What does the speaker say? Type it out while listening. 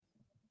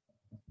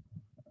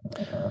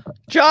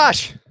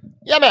Josh,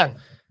 Yeah, man.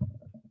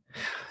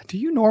 do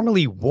you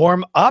normally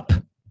warm up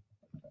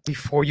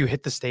before you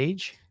hit the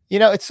stage? You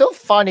know, it's so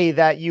funny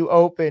that you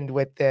opened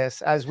with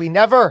this, as we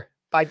never,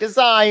 by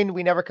design,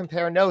 we never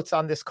compare notes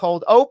on this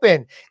cold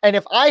open. And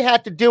if I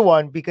had to do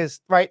one,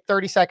 because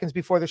 30 seconds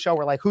before the show,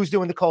 we're like, who's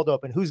doing the cold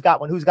open? Who's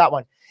got one? Who's got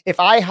one? If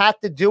I had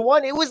to do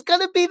one, it was going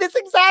to be this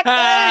exact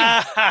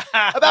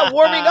thing about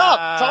warming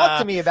up. Talk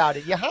to me about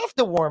it. You have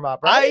to warm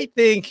up, right? I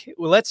think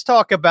let's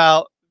talk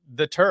about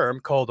the term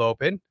cold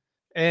open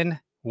and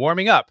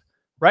warming up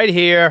right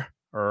here,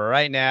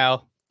 right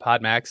now.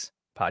 PodMax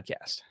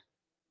Podcast.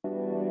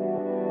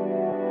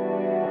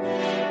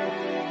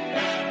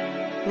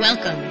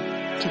 Welcome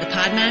to the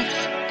PodMax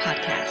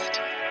Podcast.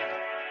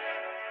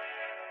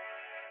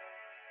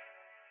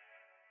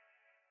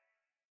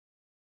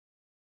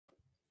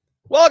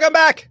 Welcome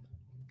back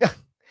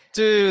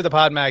to the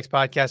PodMax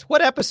Podcast.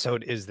 What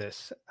episode is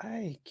this?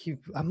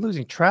 I'm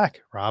losing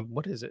track, Rob.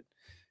 What is it?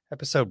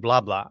 Episode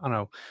blah blah. I don't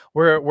know.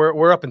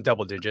 We're up in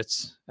double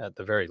digits at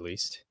the very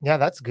least. Yeah,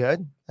 that's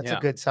good. That's a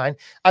good sign.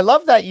 I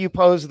love that you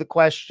posed the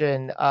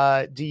question,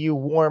 do you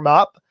warm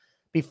up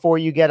before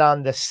you get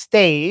on the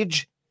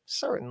stage?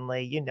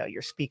 Certainly,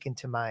 you're speaking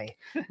to my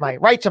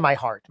right to my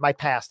heart, my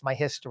past, my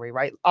history,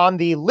 right? On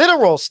the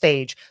literal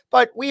stage.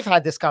 But we've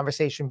had this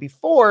conversation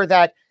before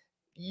that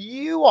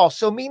you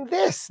also mean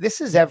this.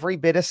 This is every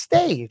bit of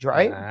stage,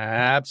 right?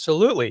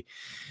 Absolutely.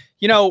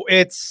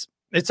 It's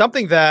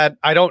something that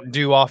I don't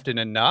do often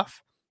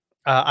enough.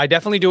 I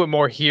definitely do it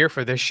more here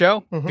for this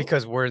show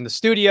because we're in the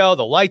studio,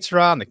 the lights are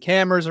on, the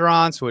cameras are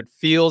on, so it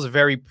feels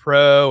very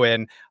pro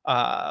and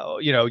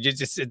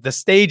just the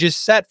stage is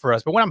set for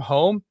us. But when I'm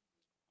home,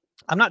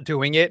 I'm not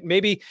doing it.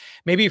 Maybe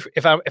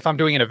if I'm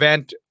doing an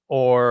event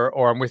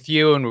or I'm with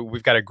you and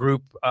we've got a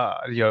group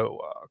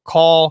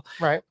call,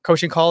 right,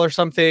 coaching call or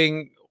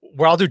something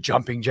where I'll do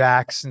jumping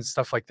jacks and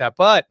stuff like that.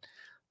 But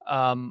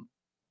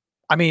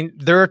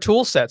there are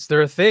tool sets,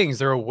 there are things,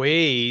 there are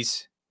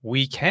ways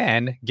we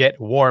can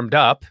get warmed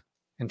up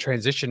and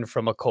transition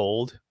from a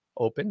cold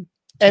open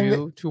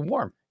to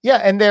warm.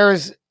 Yeah, and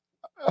there's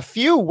a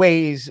few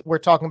ways we're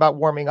talking about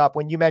warming up.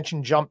 When you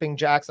mentioned jumping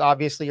jacks,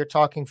 obviously you're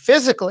talking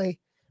physically,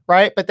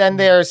 right? But then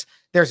there's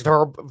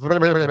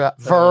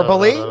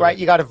verbally, right?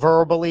 You got to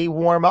verbally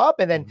warm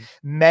up, and then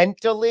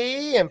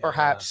mentally and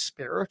perhaps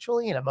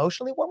spiritually and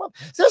emotionally warm up.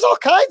 So there's all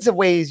kinds of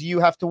ways you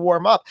have to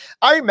warm up.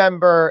 I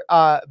remember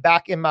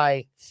back in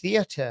my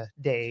theater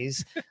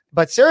days,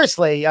 but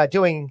seriously,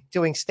 doing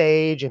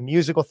stage and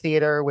musical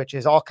theater, which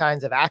is all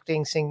kinds of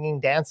acting, singing,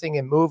 dancing,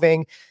 and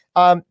moving.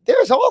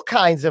 There's all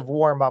kinds of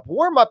warm up.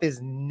 Warm up is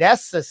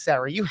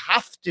necessary. You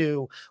have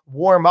to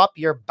warm up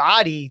your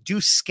body, do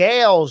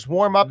scales,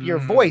 warm up your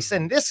voice.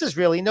 And this is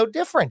really no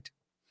different.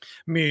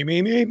 Me.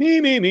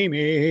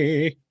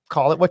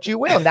 Call it what you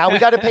will. Now we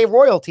got to pay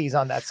royalties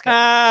on that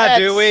scale.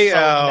 Do we?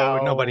 So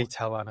nobody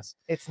tell on us.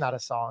 It's not a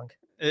song.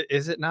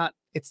 Is it not?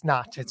 It's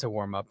not. It's a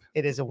warm up.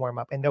 It is a warm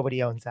up, and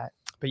nobody owns that.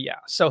 But yeah,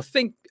 so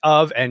think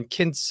of and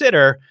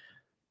consider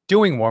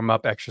doing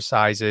warm-up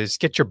exercises,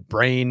 get your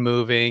brain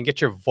moving,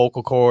 get your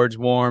vocal cords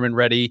warm and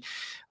ready.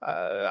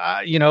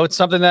 It's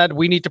something that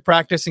we need to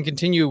practice and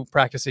continue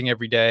practicing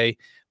every day,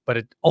 but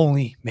it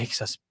only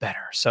makes us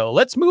better. So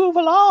let's move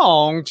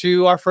along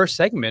to our first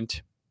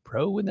segment,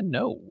 Pro in the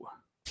Know.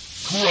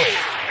 Pro in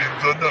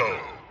the Know.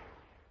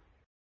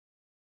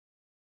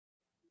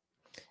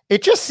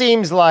 It just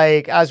seems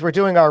like as we're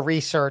doing our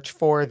research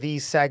for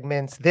these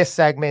segments, this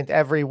segment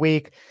every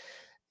week,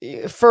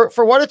 for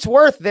what it's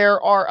worth,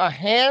 there are a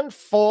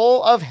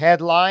handful of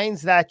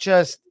headlines that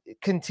just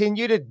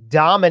continue to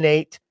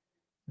dominate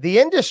the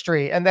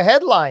industry, and the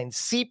headlines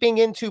seeping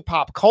into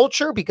pop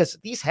culture because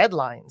these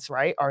headlines,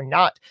 right, are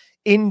not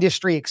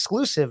industry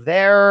exclusive.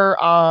 They're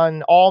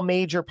on all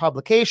major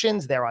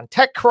publications. They're on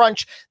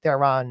TechCrunch.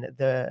 They're on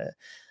the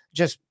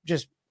just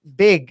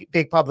big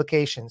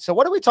publications. So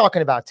what are we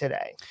talking about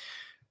today?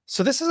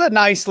 So this is a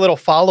nice little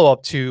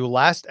follow-up to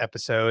last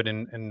episode,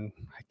 and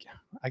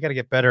I got to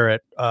get better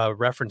at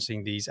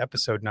referencing these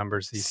episode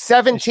numbers. These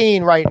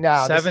 17 right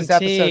now.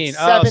 17.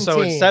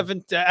 So it's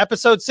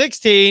episode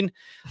 16.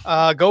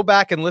 Go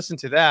back and listen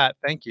to that.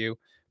 Thank you.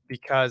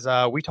 Because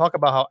we talk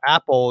about how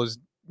Apple is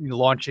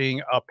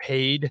launching a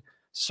paid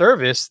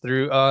service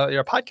through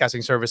their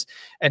podcasting service.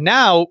 And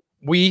now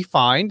we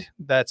find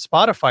that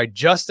Spotify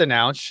just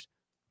announced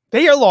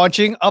they are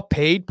launching a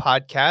paid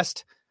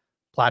podcast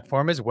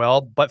platform as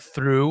well, but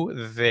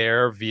through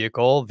their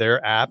vehicle,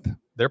 their app,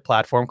 their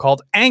platform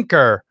called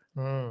Anchor,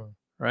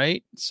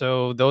 right?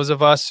 So those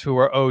of us who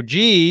are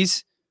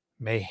OGs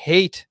may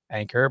hate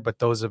Anchor, but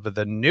those of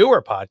the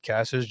newer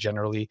podcasters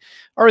generally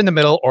are in the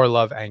middle or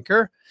love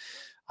Anchor.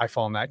 I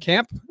fall in that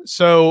camp.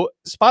 So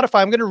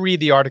Spotify, I'm going to read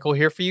the article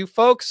here for you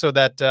folks so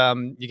that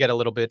you get a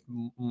little bit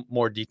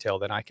more detail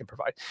than I can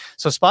provide.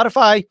 So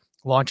Spotify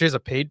launches a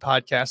paid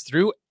podcast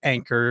through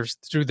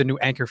the new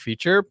Anchor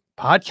feature.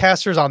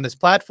 Podcasters on this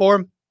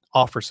platform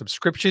offer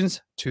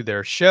subscriptions to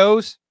their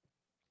shows.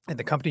 And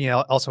the company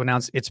also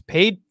announced its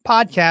paid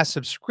podcast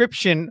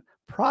subscription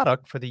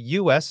product for the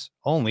US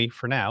only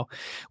for now,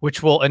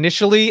 which will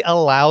initially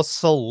allow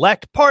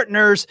select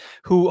partners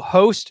who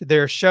host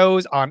their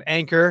shows on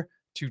Anchor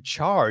to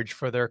charge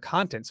for their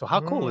content. So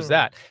how cool is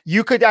that?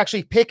 You could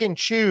actually pick and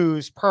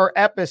choose per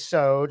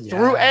episode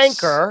through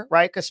Anchor,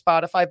 right? Because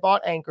Spotify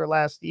bought Anchor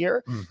last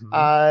year.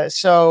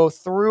 So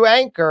through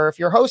Anchor, if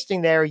you're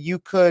hosting there, you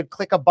could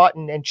click a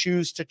button and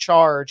choose to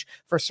charge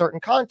for certain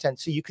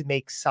content. So you could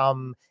make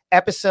some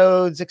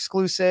episodes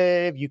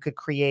exclusive. You could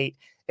create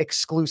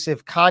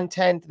exclusive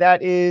content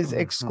that is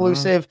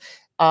exclusive.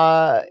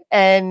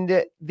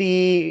 And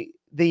the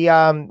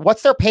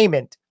what's their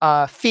payment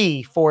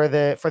fee for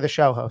the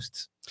show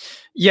hosts?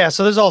 Yeah,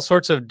 so there's all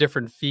sorts of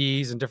different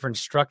fees and different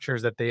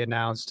structures that they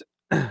announced.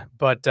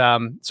 But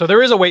so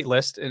there is a wait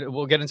list, and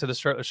we'll get into the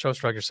show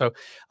structure. So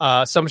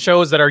some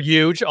shows that are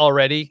huge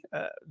already,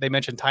 they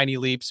mentioned Tiny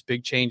Leaps,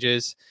 Big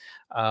Changes,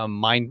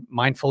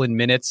 Mindful in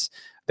Minutes.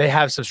 They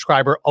have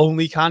subscriber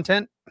only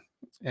content,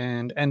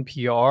 and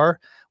NPR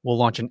will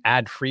launch an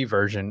ad-free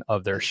version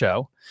of their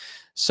show.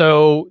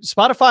 So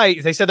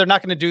Spotify, they said they're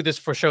not going to do this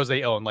for shows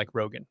they own, like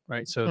Rogan,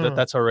 right? So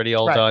that's already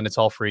all done. It's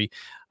all free.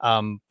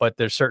 But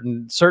there's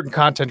certain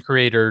content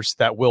creators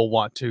that will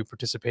want to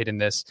participate in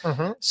this.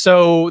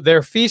 So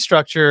their fee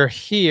structure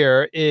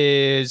here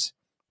is,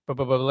 but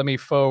let me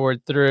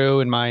forward through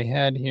in my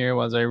head here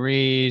as I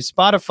read.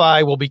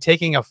 Spotify will be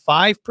taking a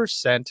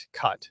 5%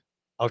 cut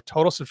of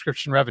total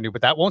subscription revenue,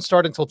 but that won't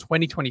start until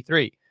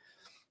 2023.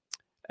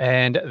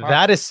 And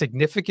that is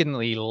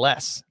significantly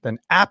less than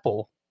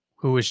Apple,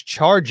 who is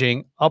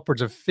charging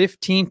upwards of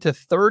 15 to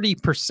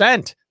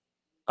 30%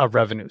 of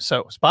revenue.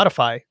 So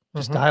Spotify,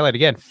 just to highlight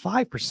again,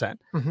 5%,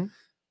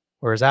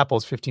 whereas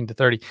Apple's 15 to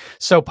 30.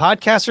 So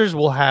podcasters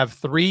will have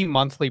 3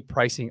 monthly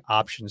pricing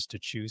options to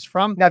choose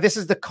from. Now, this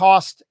is the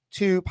cost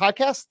to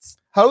podcasts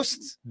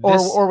hosts,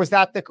 or was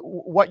that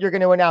what you're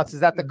going to announce? Is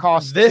that the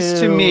cost? This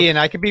to me, and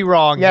I could be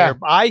wrong here,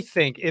 I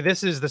think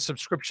this is the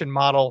subscription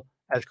model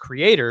as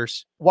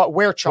creators, what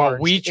we're charged,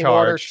 what we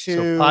charge.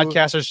 So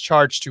podcasters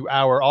charge to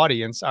our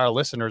audience, our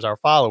listeners, our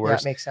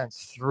followers. That makes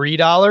sense.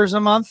 $3 a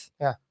month,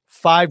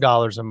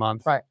 $5 a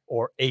month, right,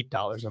 or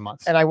 $8 a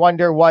month. And I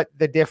wonder what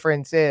the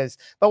difference is.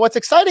 But what's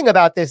exciting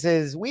about this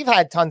is we've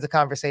had tons of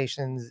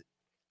conversations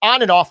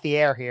on and off the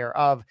air here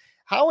of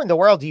how in the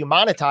world do you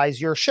monetize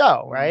your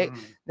show, right?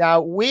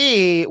 Now,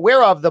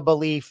 we're of the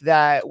belief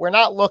that we're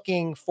not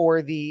looking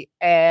for the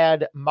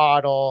ad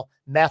model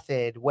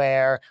method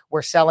where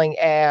we're selling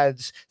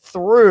ads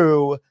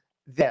through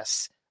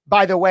this.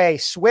 By the way,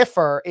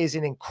 Swiffer is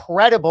an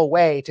incredible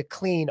way to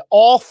clean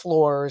all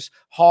floors,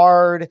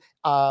 hard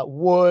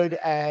wood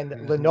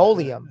and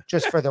linoleum,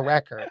 just for the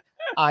record.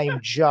 I'm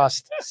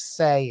just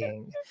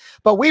saying.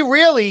 But we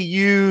really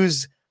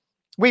use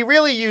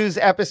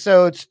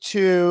episodes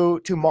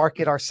to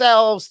market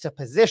ourselves, to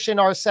position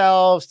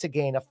ourselves, to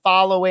gain a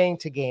following,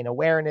 to gain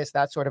awareness,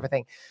 that sort of a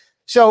thing.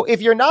 So if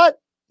you're not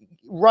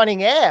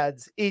running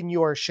ads in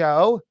your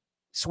show,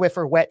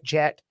 Swiffer Wet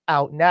Jet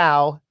out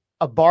now,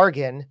 a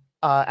bargain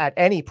at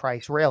any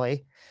price,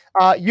 really.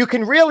 You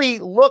can really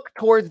look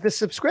towards the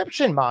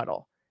subscription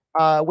model,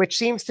 which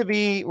seems to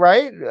be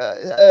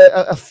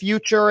a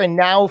future and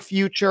now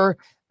future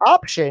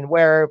option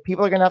where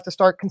people are going to have to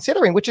start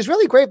considering, which is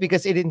really great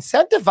because it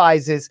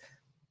incentivizes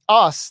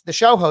us, the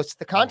show hosts,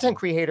 the content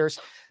creators,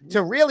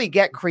 to really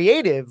get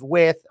creative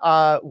with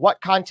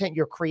what content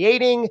you're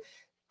creating.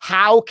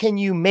 How can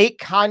you make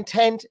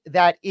content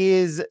that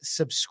is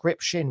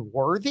subscription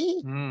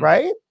worthy,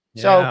 right?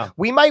 Yeah. So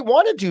we might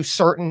want to do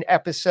certain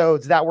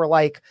episodes that were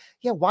like,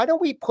 why don't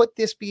we put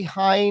this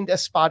behind a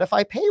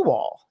Spotify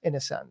paywall in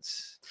a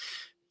sense?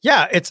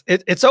 Yeah,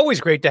 it's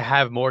always great to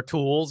have more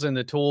tools in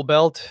the tool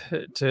belt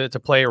to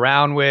play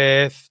around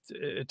with,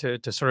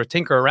 to sort of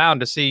tinker around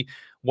to see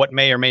what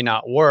may or may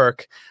not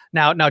work.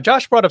 Now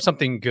Josh brought up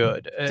something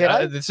good.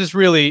 This is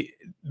really,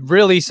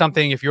 really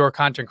something. If you're a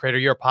content creator,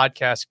 you're a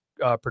podcast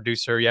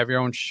producer, you have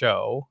your own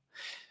show,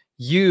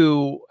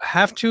 you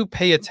have to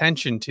pay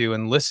attention to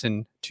and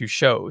listen to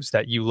shows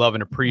that you love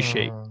and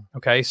appreciate.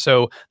 Okay,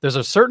 so there's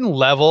a certain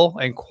level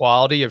and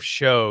quality of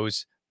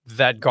shows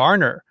that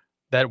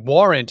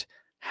warrant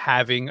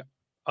having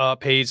a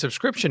paid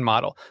subscription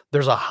model.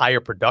 There's a higher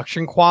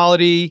production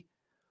quality.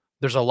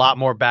 There's a lot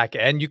more back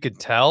end, you could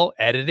tell,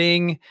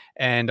 editing,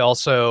 and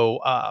also,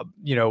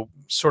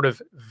 sort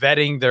of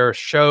vetting their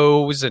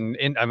shows and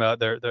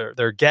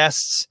their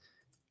guests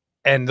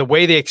and the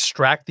way they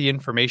extract the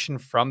information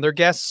from their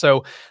guests.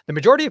 So the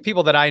majority of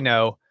people that I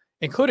know,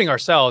 including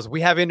ourselves,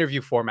 we have interview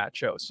format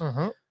shows.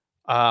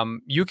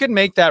 You can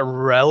make that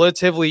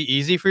relatively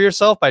easy for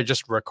yourself by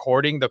just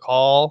recording the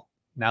call.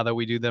 Now that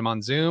we do them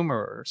on Zoom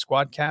or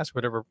Squadcast,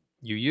 whatever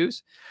you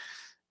use,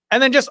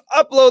 and then just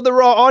upload the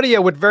raw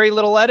audio with very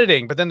little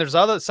editing. But then there's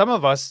some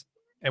of us,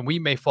 and we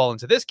may fall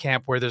into this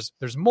camp where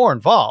there's more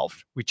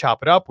involved. We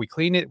chop it up, we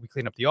clean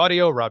up the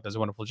audio. Rob does a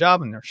wonderful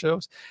job in our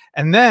shows.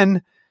 And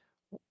then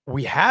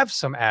we have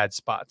some ad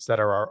spots that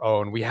are our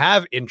own. We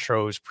have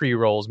intros,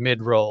 pre-rolls,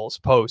 mid-rolls,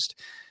 post.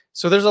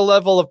 So there's a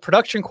level of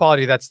production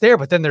quality that's there,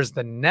 but then there's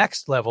the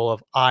next level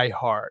of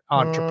iHeart,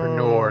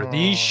 Entrepreneur,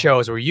 these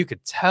shows where you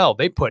could tell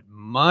they put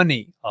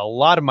money, a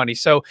lot of money.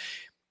 So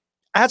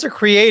as a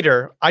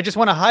creator, I just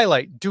want to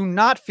highlight, do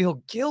not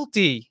feel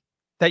guilty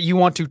that you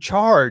want to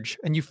charge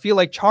and you feel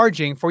like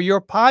charging for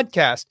your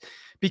podcast,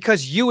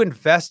 because you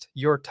invest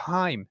your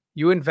time.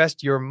 You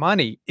invest your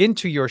money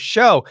into your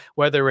show,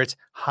 whether it's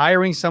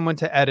hiring someone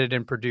to edit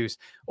and produce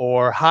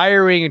or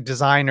hiring a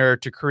designer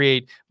to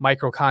create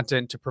micro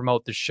content to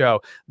promote the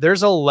show.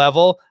 There's a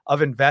level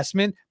of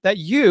investment that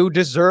you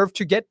deserve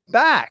to get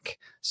back.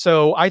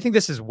 So I think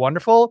this is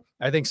wonderful.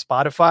 I think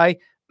Spotify,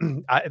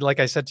 like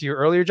I said to you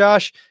earlier,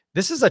 Josh,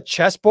 this is a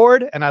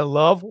chessboard, and I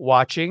love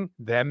watching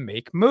them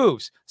make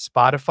moves.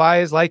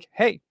 Spotify is like,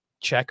 hey,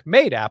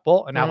 checkmate,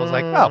 Apple. And Apple's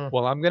like, oh,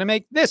 well, I'm going to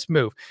make this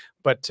move.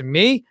 But to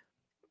me,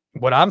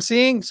 what I'm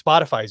seeing,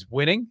 Spotify's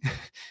winning.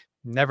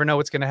 Never know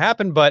what's going to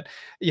happen, but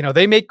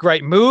they make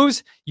great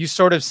moves. You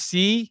sort of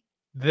see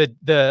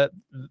the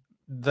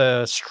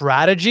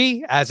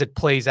strategy as it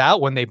plays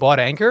out. When they bought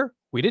Anchor,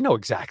 we didn't know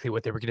exactly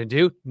what they were going to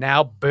do.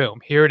 Now,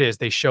 boom, here it is.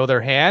 They show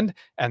their hand,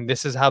 and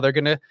this is how they're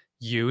going to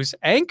use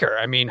Anchor.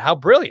 I mean, how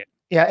brilliant.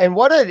 Yeah. And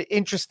what an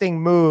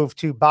interesting move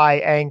to buy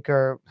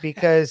Anchor,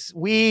 because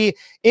we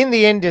in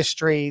the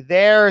industry,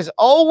 there's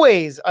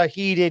always a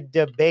heated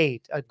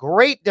debate, a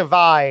great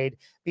divide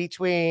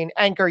between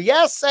Anchor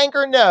yes,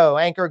 Anchor no,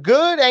 Anchor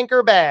good,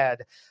 Anchor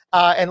bad.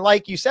 And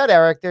like you said,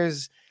 Eric, there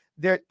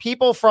are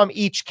people from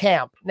each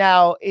camp.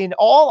 Now, in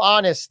all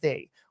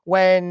honesty,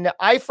 when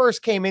I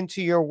first came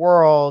into your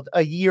world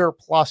a year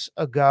plus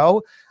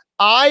ago,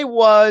 I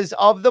was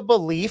of the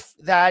belief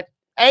that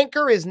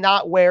Anchor is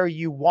not where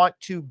you want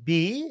to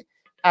be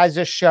as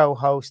a show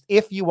host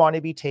if you want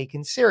to be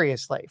taken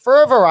seriously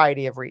for a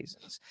variety of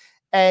reasons.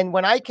 And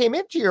when I came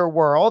into your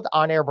world,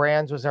 On Air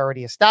Brands was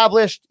already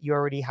established. You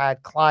already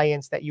had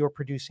clients that you were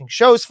producing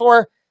shows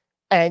for,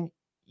 and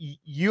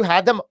you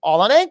had them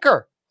all on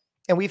Anchor.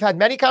 And we've had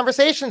many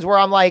conversations where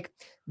I'm like,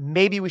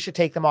 maybe we should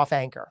take them off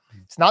Anchor.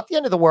 It's not the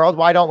end of the world.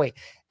 Why don't we?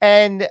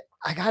 And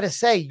I got to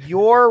say,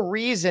 your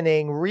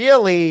reasoning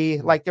really,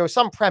 like there was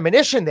some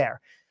premonition there.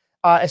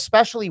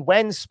 Especially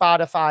when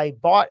Spotify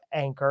bought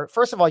Anchor.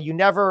 First of all, you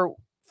never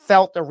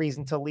felt a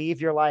reason to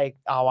leave. You're like,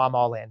 oh, I'm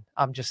all in.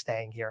 I'm just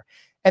staying here.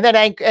 And then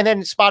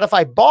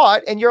Spotify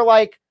bought, and you're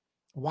like,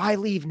 why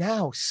leave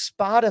now?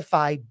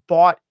 Spotify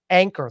bought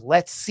Anchor.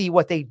 Let's see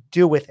what they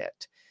do with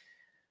it.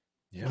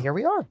 Yeah. And here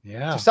we are.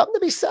 Yeah. There's something to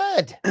be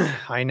said.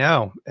 I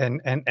know.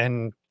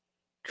 And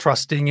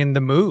trusting in the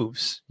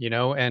moves,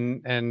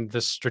 and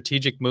the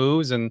strategic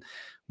moves and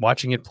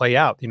watching it play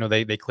out.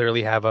 They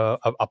clearly have a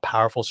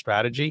powerful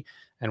strategy,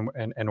 and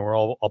we're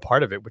all a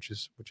part of it, which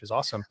is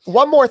awesome.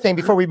 One more thing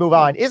before we move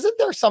on. Isn't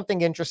there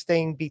something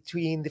interesting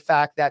between the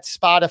fact that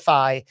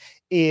Spotify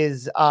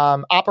is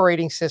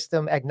operating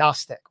system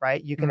agnostic,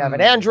 right? You can have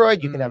an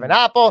Android, you can have an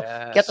Apple,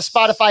 get the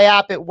Spotify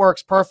app. It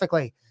works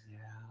perfectly. Yeah.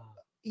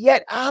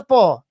 Yet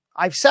Apple,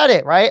 I've said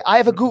it, right? I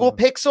have a Google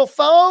Pixel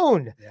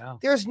phone. Yeah.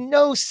 There's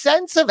no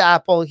sense of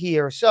Apple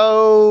here.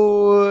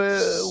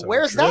 So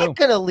where's that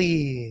going to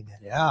lead?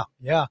 Yeah.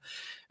 Yeah.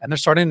 And they're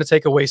starting to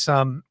take away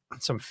some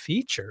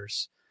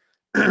features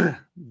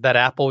that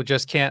Apple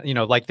just can't,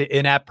 like the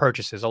in-app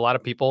purchases. A lot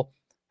of people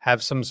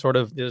have some sort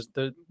of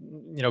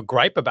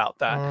gripe about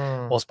that.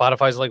 Well,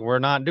 Spotify's like, we're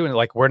not doing it.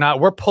 Like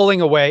we're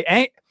pulling away.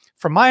 And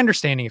from my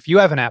understanding, if you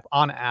have an app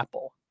on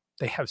Apple,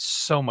 they have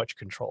so much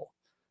control.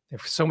 They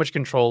have so much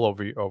control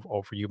over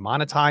you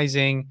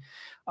monetizing.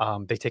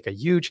 They take a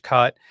huge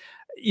cut.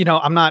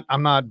 I'm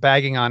not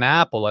bagging on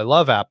Apple. I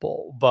love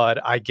Apple,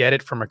 but I get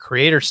it from a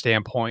creator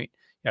standpoint.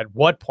 At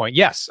what point?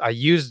 Yes, I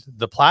used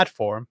the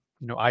platform,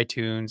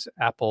 iTunes,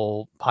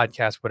 Apple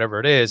Podcasts, whatever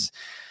it is,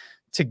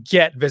 to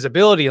get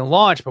visibility and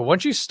launch. But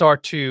once you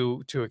start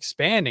to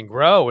expand and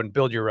grow and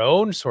build your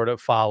own sort of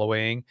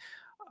following,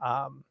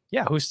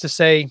 who's to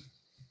say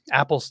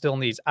Apple still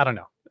needs? I don't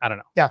know.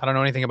 Yeah. I don't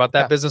know anything about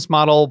that business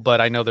model,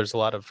 but I know there's a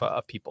lot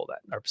of people that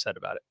are upset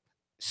about it.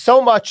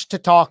 So much to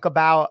talk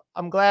about.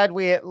 I'm glad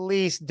we at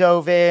least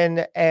dove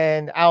in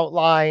and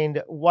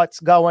outlined what's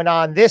going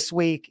on this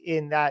week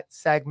in that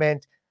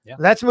segment. Yeah.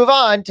 Let's move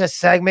on to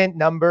segment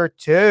number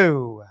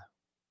 2.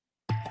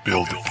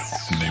 Build it,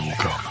 and they will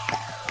come.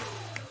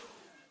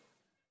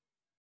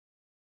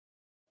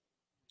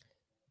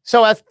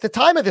 So at the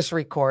time of this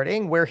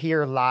recording, we're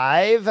here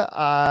live,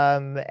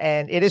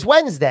 and it is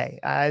Wednesday,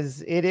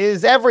 as it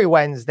is every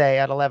Wednesday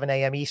at 11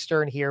 a.m.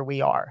 Eastern. Here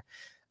we are.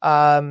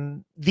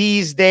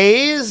 These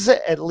days,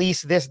 at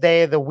least this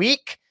day of the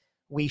week,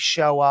 we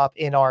show up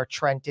in our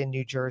Trenton,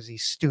 New Jersey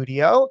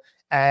studio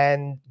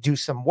and do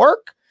some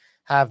work,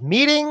 have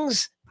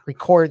meetings,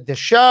 record the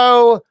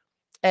show,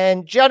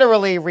 and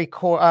generally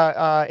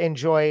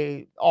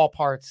enjoy all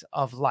parts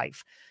of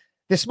life.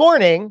 This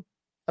morning,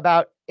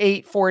 about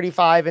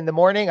 8:45 in the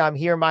morning, I'm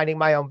here minding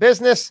my own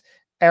business.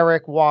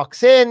 Eric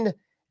walks in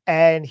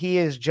and he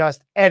is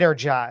just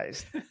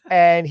energized.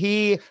 And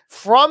he,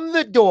 from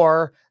the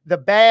door, the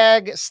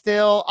bag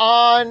still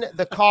on,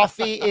 the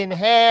coffee in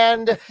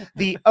hand,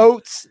 the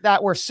oats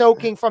that were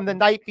soaking from the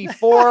night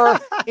before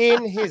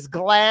in his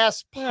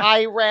glass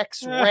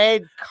Pyrex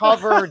red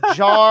covered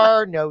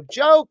jar. No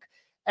joke.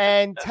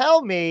 And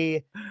tell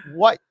me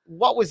what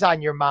was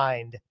on your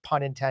mind,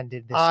 pun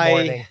intended, this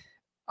morning.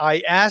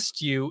 I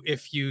asked you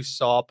if you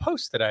saw a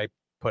post that I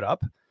put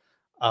up.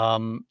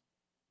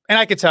 And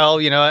I could tell,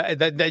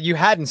 that you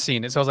hadn't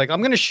seen it. So I was like, I'm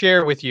going to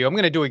share with you. I'm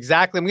going to do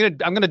I'm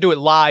going to do it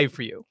live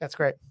for you. That's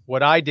great.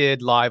 What I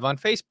did live on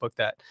Facebook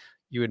that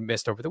you had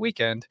missed over the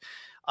weekend.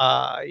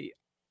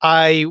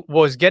 I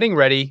was getting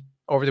ready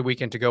over the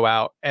weekend to go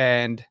out,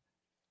 and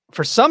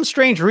for some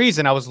strange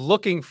reason, I was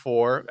looking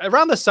for,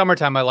 around the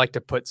summertime, I like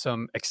to put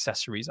some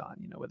accessories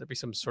on, whether it be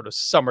some sort of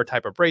summer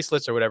type of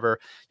bracelets or whatever.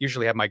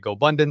 Usually have my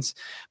GoBundance.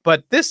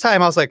 But this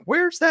time I was like,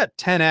 where's that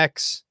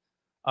 10X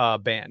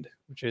band,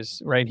 which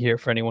is right here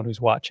for anyone who's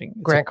watching.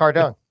 Grant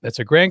Cardone. That's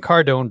a Grant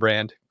Cardone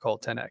brand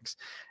called 10X.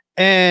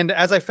 And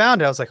as I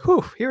found it, I was like,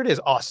 whew, here it is.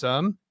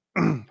 Awesome.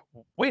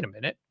 Wait a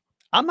minute.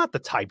 I'm not the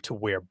type to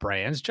wear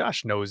brands.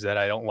 Josh knows that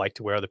I don't like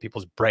to wear other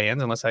people's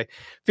brands unless I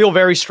feel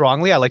very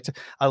strongly. I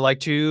like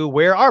to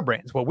wear our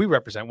brands, what we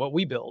represent, what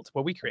we build,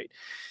 what we create.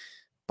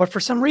 But for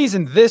some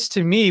reason, this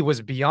to me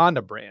was beyond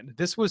a brand.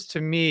 This was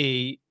to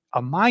me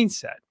a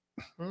mindset.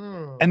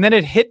 And then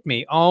it hit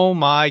me. Oh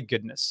my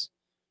goodness.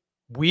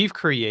 We've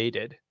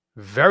created,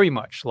 very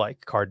much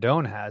like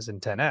Cardone has in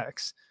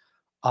 10X,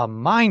 a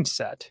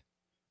mindset,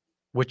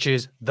 which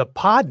is the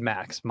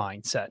PodMax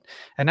mindset.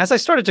 And as I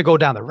started to go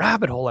down the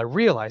rabbit hole, I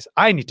realized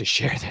I need to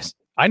share this.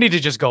 I need to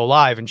just go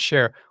live and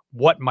share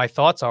what my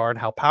thoughts are and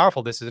how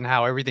powerful this is and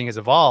how everything has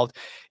evolved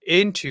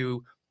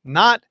into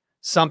not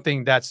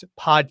something that's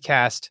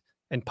podcast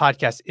and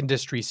podcast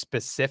industry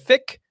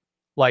specific,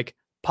 like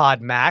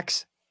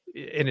PodMax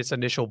in its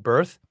initial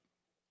birth.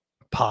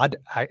 Pod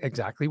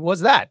exactly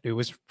was that. It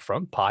was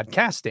from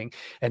podcasting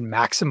and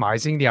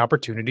maximizing the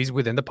opportunities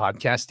within the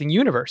podcasting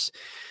universe.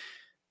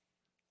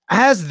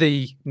 As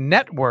the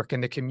network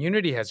and the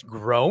community has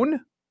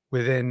grown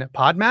within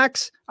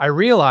PodMax, I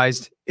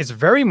realized it's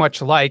very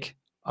much like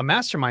a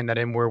mastermind that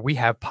I'm where we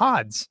have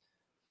pods.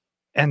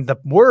 And the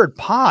word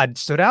pod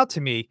stood out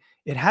to me.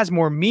 It has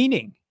more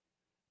meaning.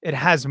 It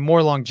has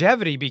more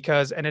longevity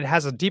and it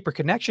has a deeper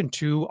connection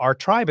to our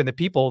tribe and the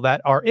people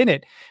that are in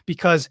it.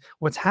 Because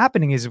what's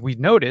happening is we've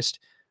noticed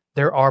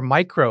there are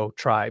micro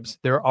tribes.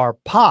 There are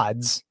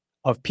pods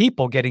of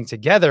people getting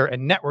together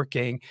and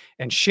networking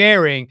and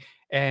sharing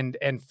and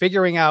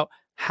figuring out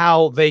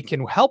how they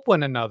can help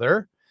one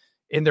another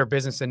in their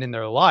business and in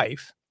their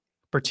life.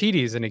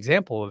 Bertiti is an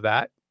example of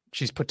that.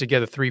 She's put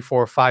together 3,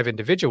 4, 5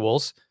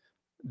 individuals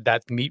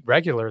that meet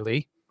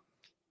regularly,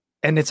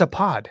 and it's a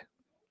pod,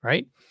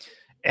 right?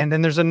 And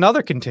then there's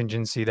another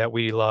contingency that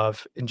we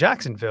love in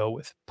Jacksonville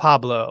with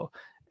Pablo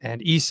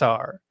and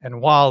Isar and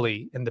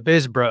Wally and the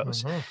Biz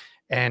Bros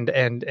and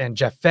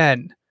Jeff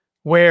Fenn,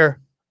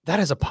 where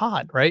that is a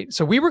pod, right?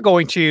 So we were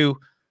going to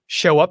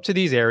show up to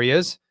these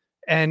areas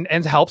and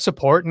help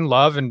support and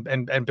love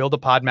and build a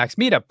PodMax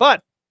meetup.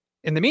 But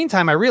in the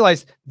meantime, I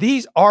realized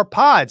these are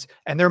pods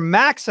and they're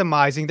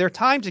maximizing their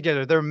time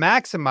together. They're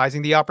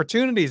maximizing the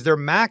opportunities. They're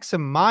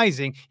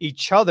maximizing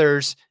each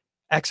other's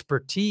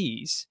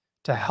expertise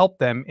to help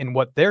them in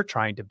what they're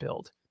trying to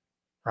build,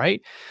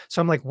 right?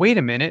 So I'm like, wait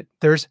a minute,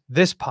 there's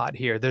this pod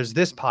here, there's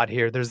this pod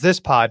here, there's this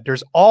pod,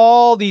 there's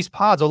all these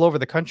pods all over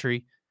the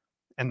country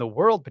and the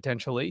world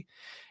potentially.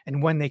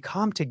 And when they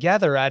come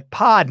together at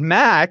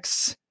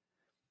PodMax,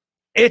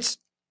 it's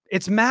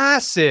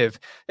massive.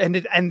 And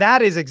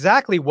that is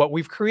exactly what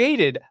we've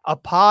created, a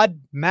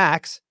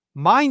PodMax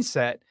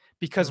mindset,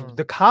 because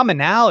the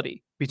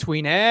commonality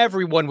between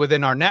everyone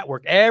within our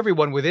network,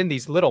 everyone within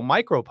these little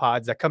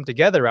micropods that come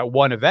together at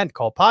one event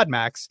called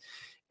PodMax,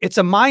 it's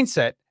a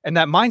mindset. And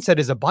that mindset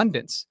is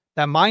abundance.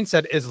 That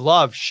mindset is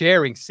love,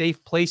 sharing,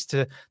 safe place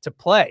to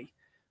play.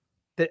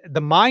 The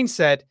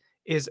mindset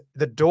is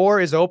the door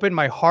is open,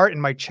 my heart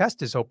and my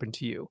chest is open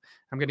to you.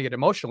 I'm going to get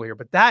emotional here,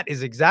 but that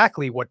is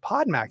exactly what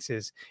PodMax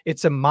is.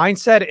 It's a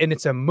mindset and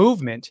it's a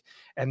movement.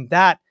 And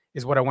that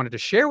is what I wanted to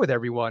share with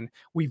everyone.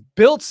 We've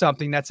built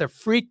something that's a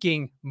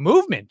freaking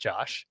movement,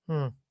 Josh.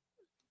 It's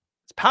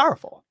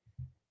powerful.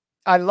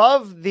 I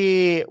love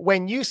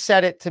when you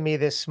said it to me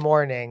this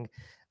morning,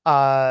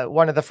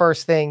 one of the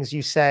first things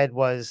you said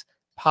was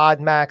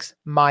PodMax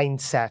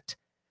mindset.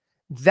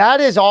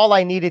 That is all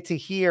I needed to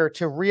hear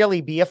to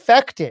really be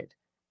affected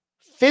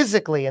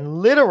physically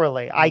and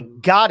literally. I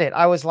got it.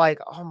 I was like,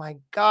 oh my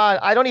God,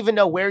 I don't even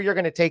know where you're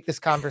going to take this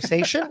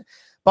conversation,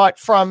 but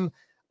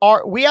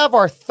we have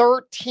our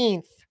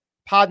 13th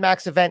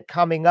PodMax event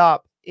coming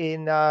up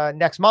in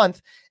next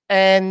month.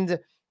 And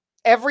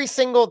every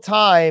single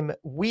time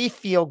we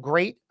feel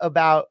great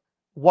about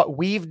what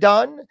we've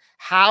done,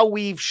 how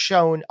we've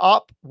shown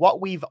up, what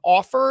we've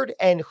offered,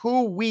 and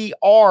who we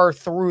are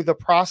through the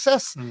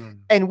process.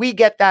 And we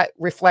get that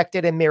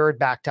reflected and mirrored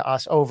back to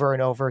us over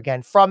and over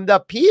again from the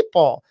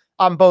people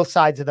on both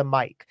sides of the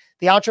mic.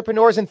 The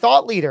entrepreneurs and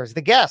thought leaders,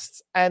 the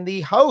guests and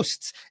the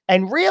hosts,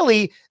 and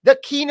really the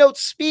keynote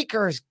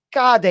speakers.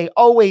 God, they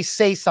always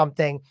say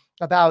something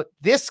about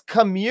this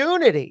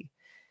community.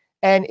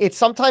 And it's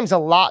sometimes a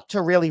lot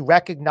to really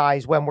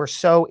recognize when we're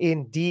so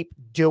in deep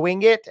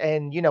doing it.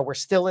 And, we're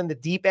still in the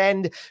deep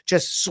end,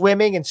 just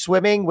swimming and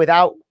swimming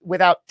without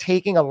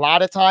taking a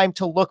lot of time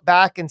to look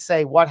back and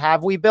say, what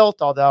have we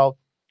built? Although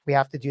we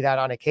have to do that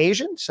on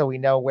occasion, so we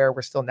know where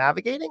we're still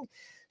navigating.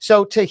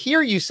 So to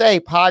hear you say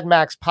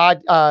PodMax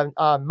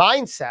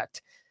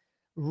mindset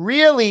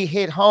really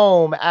hit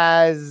home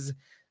as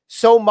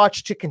so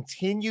much to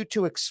continue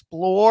to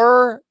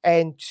explore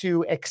and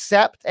to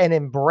accept and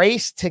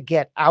embrace, to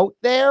get out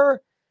there.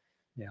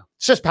 Yeah.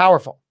 It's just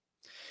powerful.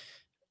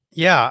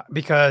 Yeah,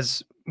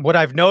 because what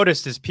I've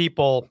noticed is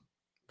people,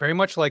 very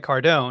much like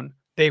Cardone,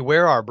 they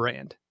wear our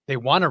brand. They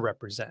want to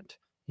represent.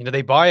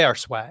 They buy our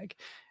swag,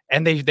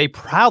 and they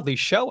proudly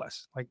show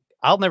us. Like,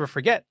 I'll never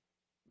forget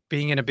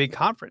being in a big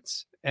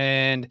conference,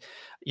 and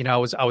I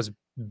was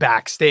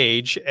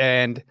backstage,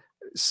 and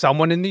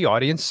someone in the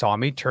audience saw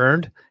me,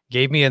 turned,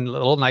 gave me a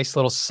nice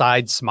little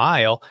side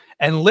smile,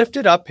 and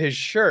lifted up his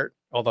shirt.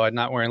 Although I'm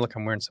not wearing,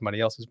 I'm wearing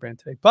somebody else's brand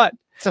today, but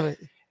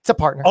it's a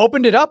partner.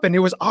 Opened it up, and it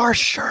was our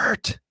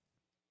shirt.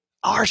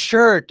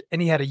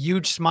 And he had a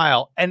huge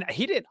smile, and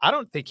I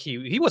don't think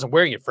he wasn't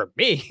wearing it for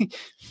me,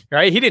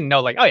 right? He didn't know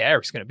oh yeah,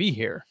 Eric's going to be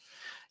here.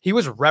 He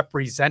was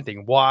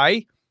representing.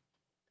 Why?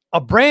 A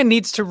brand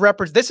needs to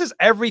represent. This is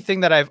everything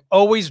that I've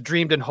always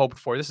dreamed and hoped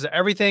for. This is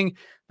everything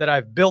that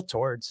I've built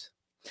towards.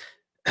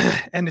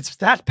 And it's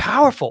that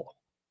powerful.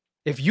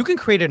 If you can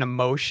create an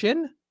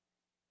emotion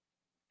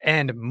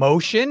and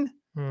motion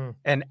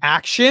and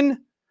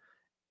action,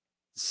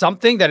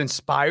 something that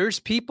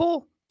inspires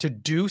people to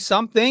do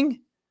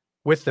something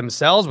with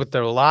themselves, with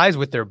their lives,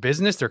 with their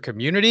business, their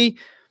community,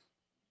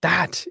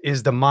 that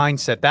is the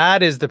mindset.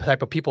 That is the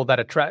type of people that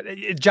attract.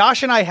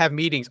 Josh and I have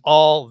meetings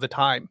all the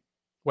time,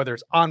 whether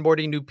it's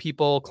onboarding new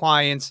people,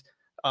 clients,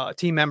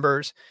 team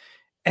members.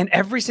 And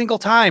every single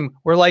time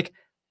we're like,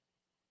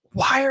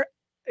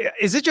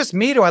 is it just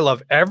me? Do I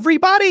love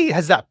everybody?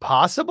 Is that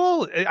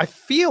possible? I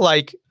feel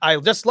like I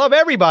just love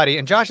everybody.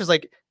 And Josh is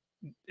like,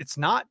 it's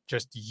not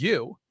just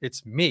you,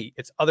 it's me,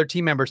 it's other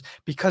team members,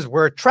 because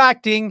we're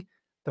attracting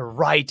the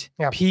right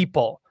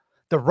people.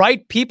 The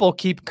right people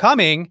keep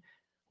coming.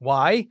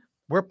 Why?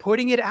 We're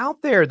putting it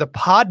out there. The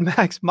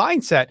PodMax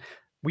mindset.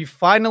 We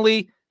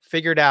finally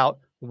figured out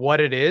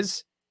what it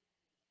is.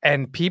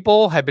 And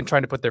people have been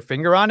trying to put their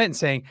finger on it and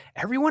saying,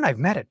 everyone I've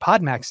met at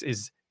PodMax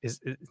is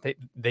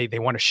they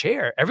want to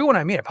share. Everyone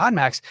I meet at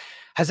PodMax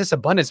has this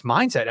abundance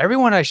mindset.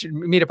 Everyone I should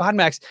meet at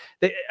PodMax,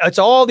 it's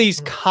all these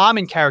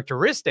common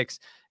characteristics.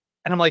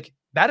 And I'm like,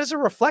 that is a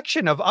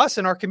reflection of us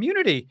and our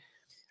community.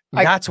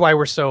 That's why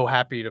we're so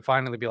happy to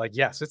finally be like,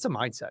 yes, it's a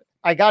mindset.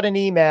 I got an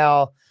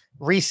email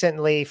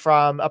recently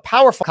from a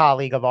powerful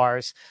colleague of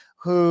ours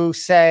who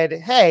said,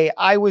 hey,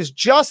 I was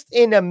just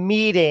in a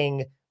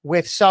meeting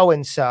with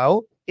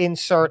so-and-so,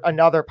 insert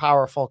another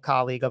powerful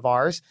colleague of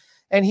ours.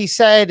 And he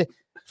said,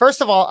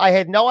 first of all, I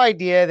had no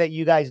idea that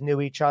you guys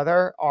knew each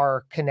other,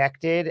 are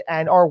connected,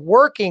 and are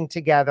working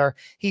together.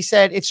 He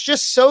said, it's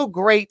just so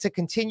great to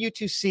continue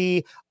to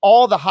see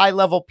all the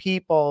high-level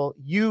people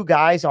you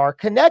guys are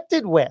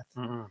connected with.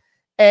 Mm-hmm.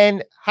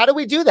 And how do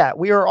we do that?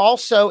 We were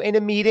also in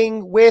a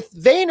meeting with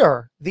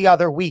Vayner the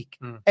other week.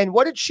 And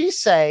what did she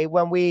say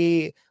when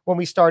we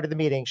started the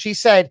meeting? She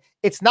said,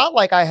 it's not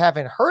like I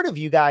haven't heard of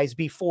you guys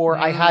before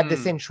I had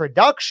this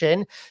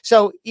introduction.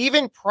 So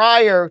even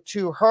prior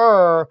to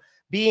her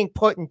being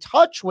put in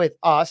touch with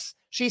us,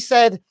 she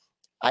said,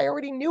 I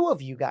already knew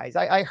of you guys.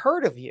 I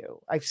heard of you.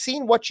 I've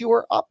seen what you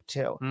were up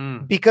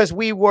to because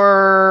we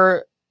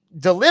were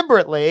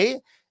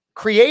deliberately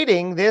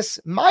creating this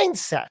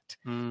mindset.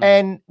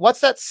 And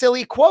what's that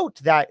silly quote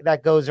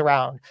that goes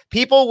around?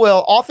 People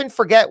will often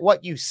forget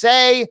what you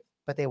say,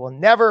 but they will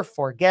never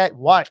forget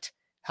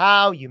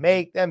how you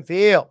make them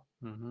feel.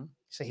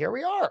 So here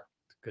we are.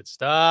 Good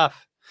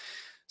stuff.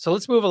 So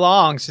let's move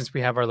along, since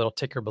we have our little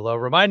ticker below,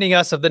 reminding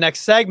us of the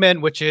next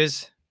segment, which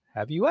is,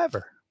 have you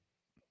ever?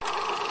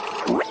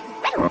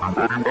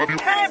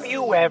 Have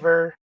you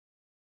ever?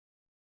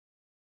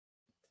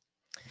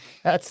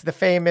 That's the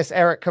famous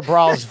Eric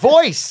Cabral's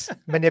voice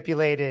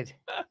manipulated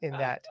in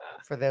that,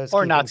 for those.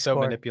 Or not so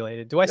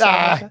manipulated. Do I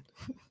sound like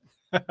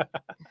that?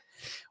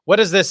 What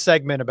is this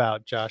segment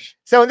about, Josh?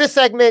 So in this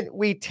segment,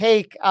 we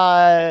take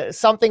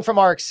something from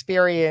our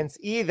experience,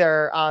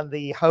 either on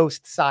the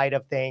host side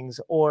of things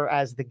or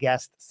as the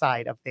guest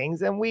side of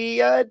things, and we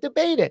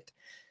debate it.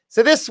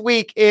 So this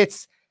week,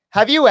 it's,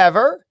 have you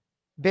ever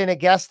been a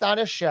guest on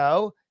a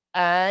show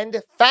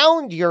and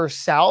found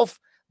yourself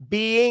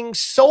being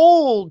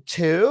sold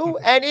to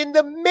and in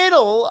the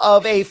middle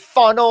of a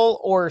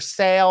funnel or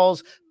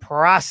sales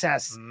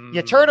process?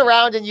 You turn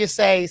around and you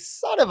say,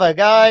 son of a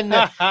gun,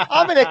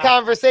 I'm in a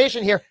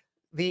conversation here.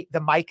 The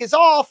mic is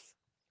off.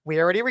 We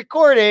already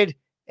recorded.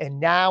 And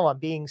now I'm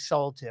being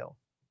sold to.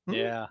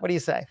 Yeah. What do you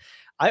say?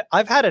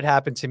 I've had it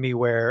happen to me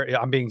where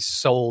I'm being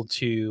sold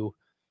to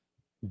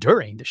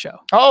during the show.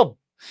 Oh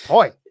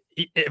boy.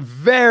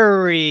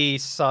 Very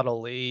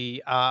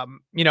subtly,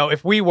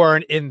 if we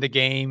weren't in the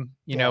game,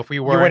 if we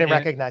weren't, you wouldn't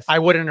recognize it. I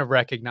wouldn't have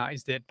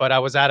recognized it, but I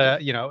was at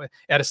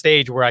a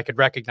stage where I could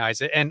recognize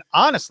it and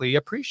honestly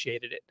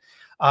appreciated it,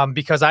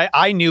 because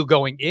I knew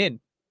going in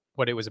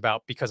what it was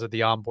about because of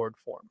the onboard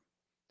form.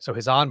 So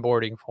his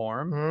onboarding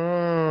form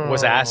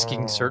was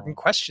asking certain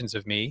questions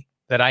of me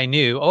that I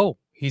knew, oh,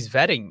 he's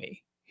vetting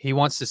me. He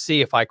wants to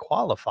see if I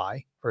qualify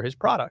for his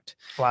product.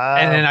 Wow.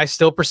 And then I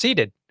still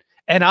proceeded.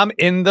 And I'm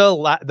in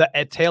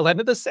the tail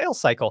end of the sales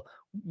cycle.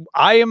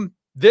 I am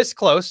this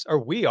close, or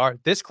we are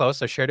this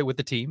close. I shared it with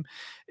the team.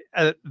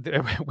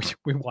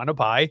 We want to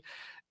buy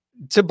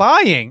to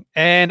buying.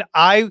 And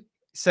I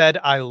said,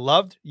 I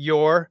loved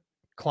your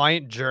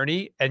client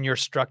journey and your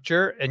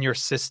structure and your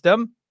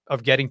system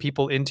of getting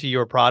people into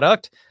your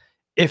product.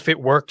 If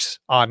it works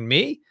on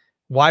me,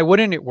 why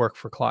wouldn't it work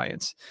for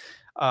clients?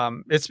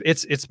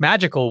 It's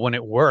magical when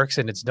it works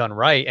and it's done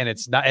right, and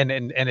it's not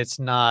and it's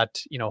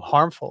not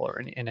harmful or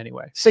in any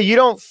way. So you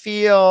don't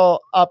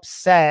feel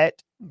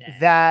upset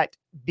that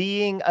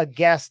being a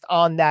guest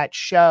on that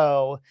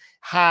show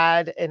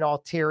had an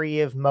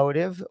ulterior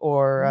motive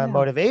or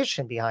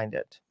motivation behind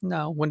it?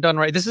 No, when done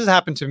right. This has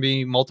happened to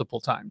me multiple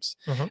times,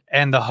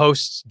 and the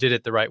hosts did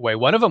it the right way.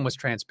 One of them was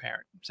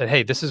transparent. Said,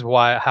 "Hey, this is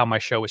how my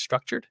show is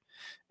structured,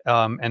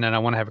 and then I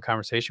want to have a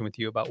conversation with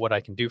you about what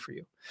I can do for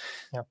you."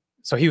 Yeah.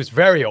 So he was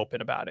very open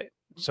about it.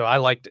 So I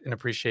liked and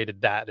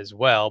appreciated that as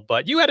well.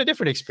 But you had a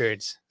different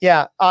experience.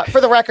 Yeah.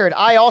 For the record,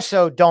 I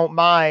also don't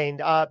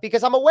mind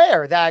because I'm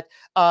aware that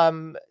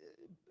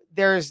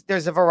there's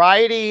a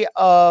variety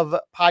of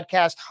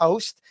podcast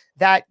hosts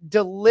that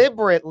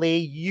deliberately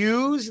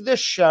use the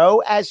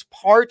show as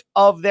part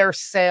of their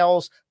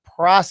sales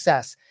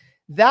process.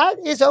 That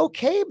is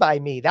okay by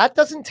me. That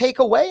doesn't take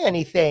away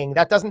anything.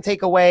 That doesn't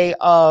take away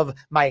of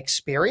my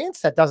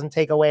experience. That doesn't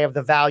take away of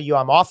the value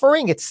I'm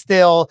offering. It's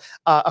still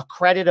a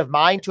credit of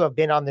mine to have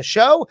been on the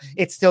show.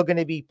 It's still going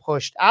to be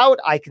pushed out.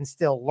 I can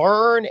still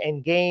learn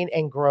and gain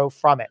and grow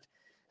from it.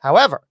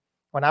 However,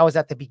 when I was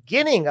at the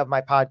beginning of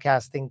my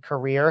podcasting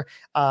career,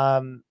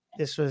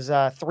 this was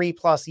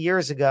 3+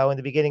 years ago in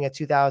the beginning of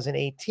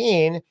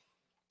 2018,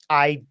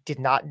 I did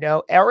not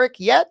know Eric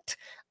yet.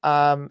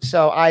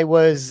 So I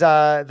was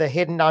the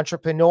hidden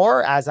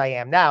entrepreneur, as I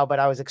am now, but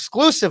I was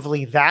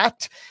exclusively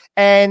that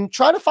and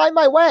trying to find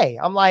my way.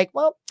 I'm like,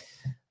 well,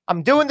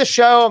 I'm doing the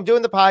show, I'm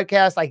doing the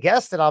podcast. I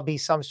guess that I'll be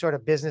some sort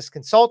of business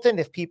consultant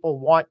if people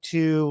want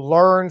to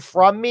learn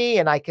from me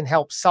and I can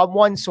help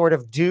someone sort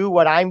of do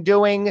what I'm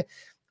doing.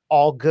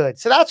 All good.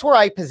 So that's where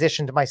I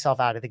positioned myself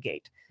out of the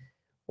gate.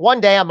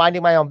 One day I'm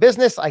minding my own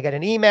business. I get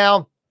an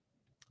email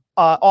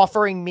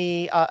offering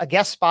me a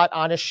guest spot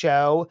on a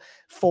show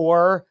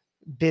for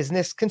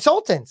business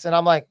consultants. And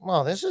I'm like,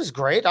 well, this is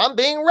great. I'm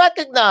being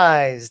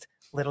recognized.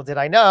 Little did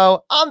I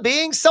know I'm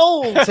being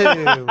sold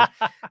to.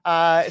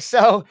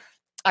 So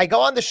I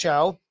go on the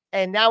show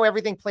and now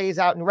everything plays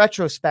out in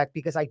retrospect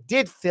because I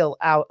did fill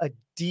out a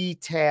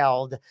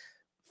detailed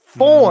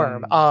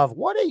form of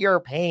what are your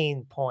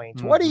pain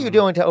points? What are you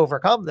doing to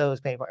overcome those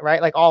pain points?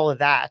 Right? Like all of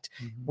that.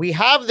 We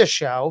have the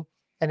show.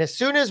 And as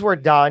soon as we're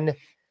done,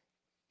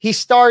 he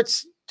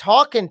starts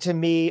talking to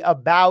me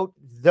about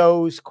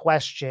those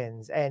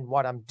questions and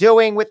what I'm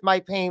doing with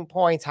my pain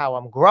points, how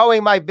I'm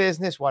growing my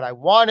business, what I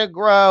want to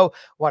grow,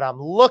 what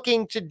I'm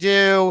looking to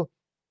do.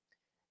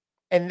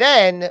 And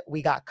then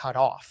we got cut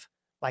off.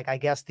 Like, I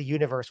guess the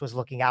universe was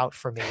looking out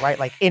for me, right?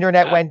 Like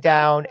internet went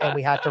down and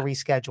we had to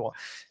reschedule.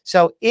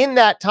 So in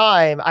that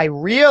time, I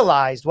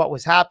realized what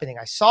was happening.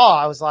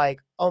 I was like,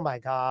 oh my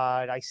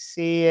God, I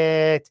see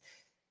it.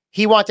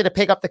 He wanted to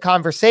pick up the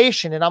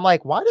conversation. And I'm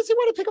like, why does he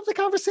want to pick up the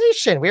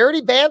conversation? We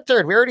already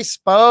bantered. We already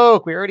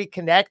spoke. We already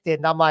connected.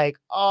 And I'm like,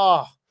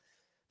 oh,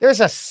 there's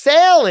a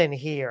sale in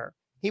here.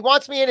 He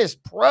wants me in his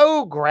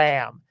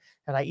program.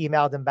 And I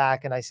emailed him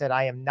back and I said,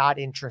 I am not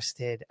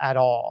interested at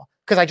all.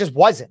 Because I just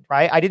wasn't,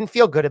 right? I didn't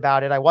feel good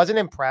about it. I wasn't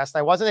impressed.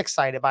 I wasn't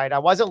excited by it. I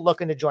wasn't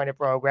looking to join a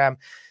program.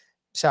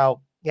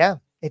 So yeah,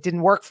 it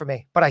didn't work for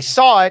me. But I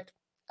saw it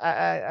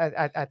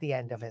at the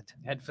end of it.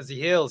 Head fuzzy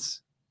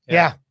heels.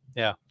 Yeah.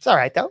 It's all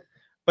right though.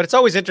 But it's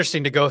always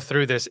interesting to go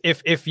through this.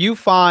 If you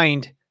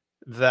find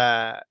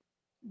that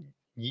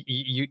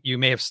you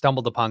may have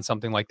stumbled upon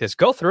something like this,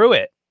 go through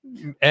it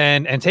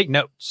and take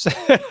notes.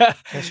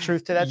 There's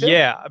truth to that too.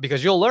 Yeah,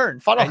 because you'll learn.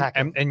 Funnel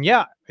hacking. And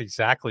yeah,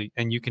 exactly.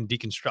 And you can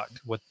deconstruct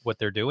what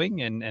they're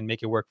doing and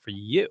make it work for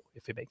you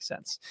if it makes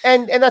sense.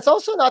 And that's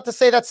also not to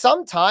say that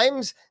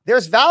sometimes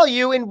there's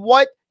value in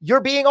what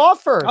you're being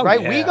offered,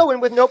 right? Yeah. We go in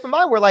with an open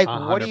mind. We're like,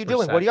 100%. What are you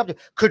doing? What are you up to?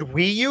 Could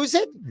we use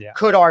it? Yeah.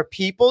 Could our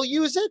people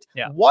use it?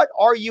 Yeah. What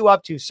are you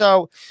up to?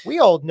 So we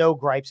hold no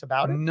gripes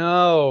about it.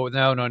 No.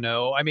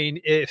 I mean,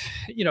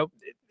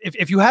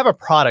 if you have a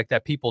product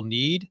that people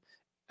need,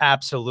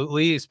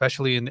 absolutely,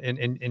 especially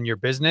in your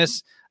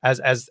business,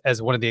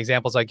 as one of the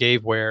examples I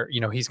gave, where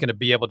he's going to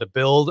be able to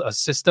build a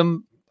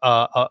system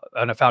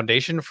and a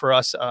foundation for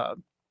us to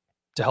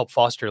help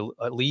foster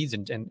leads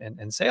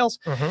and sales.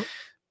 Mm-hmm.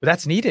 But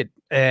that's needed,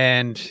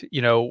 and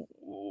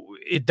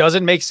it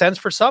doesn't make sense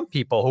for some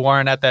people who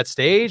aren't at that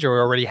stage or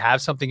already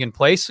have something in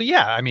place. So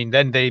yeah, I mean,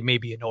 then they may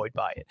be annoyed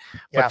by it.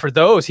 But for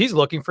those, he's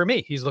looking for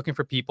me. He's looking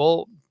for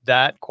people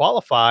that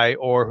qualify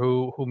or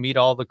who meet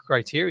all the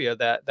criteria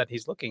that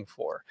he's looking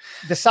for.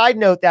 The side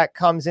note that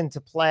comes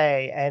into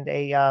play, and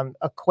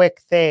a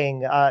quick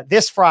thing,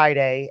 this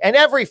Friday and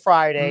every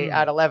Friday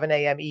at 11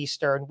 a.m.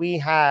 Eastern, we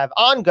have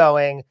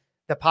ongoing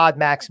the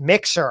PodMax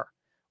Mixer,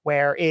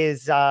 where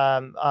is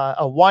a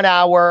 1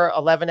 hour,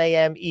 11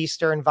 a.m.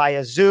 Eastern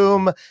via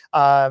Zoom,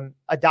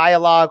 a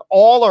dialogue.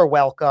 All are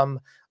welcome,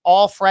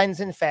 all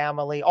friends and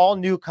family, all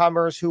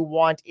newcomers who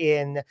want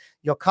in.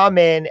 You'll come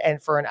in,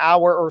 and for an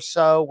hour or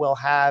so, we'll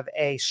have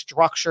a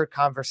structured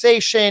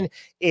conversation.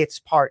 It's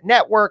part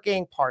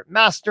networking, part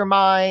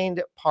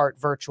mastermind, part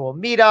virtual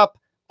meetup,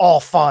 all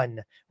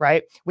fun,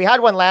 right? We had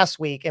one last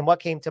week, and what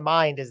came to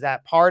mind is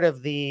that part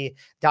of the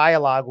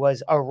dialogue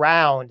was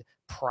around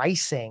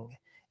pricing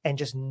and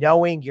just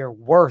knowing your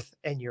worth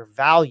and your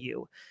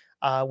value,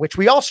 which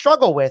we all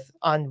struggle with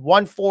on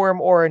one form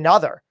or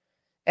another.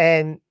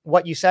 And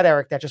what you said,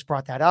 Eric, that just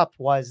brought that up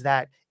was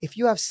that if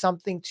you have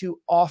something to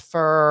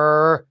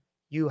offer,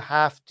 you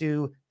have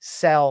to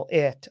sell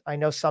it. I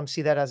know some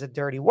see that as a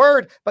dirty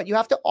word, but you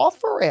have to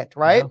offer it,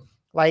 right? Yeah.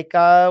 Like,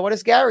 what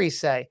does Gary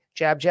say?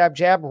 Jab, jab,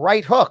 jab,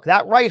 right hook.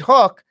 That right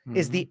hook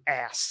is the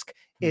ask,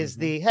 is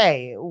the,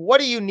 hey, what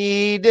do you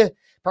need?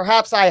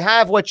 Perhaps I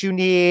have what you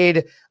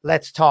need.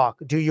 Let's talk.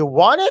 Do you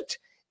want it?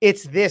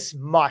 It's this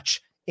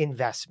much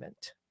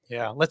investment.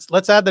 Yeah.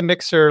 Let's add the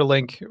Mixer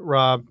link,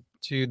 Rob,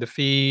 to the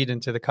feed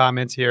and to the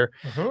comments here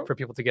for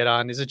people to get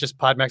on. Is it just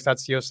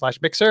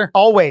podmax.co/mixer?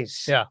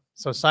 Always. Yeah.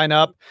 So sign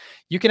up.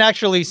 You can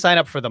actually sign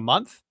up for the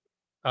month.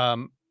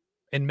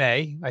 In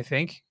May, I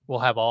think we'll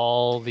have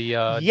all the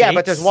dates.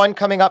 But there's one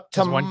coming up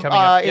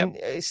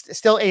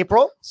still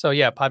April. So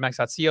yeah,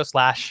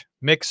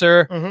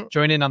 podmax.co/mixer.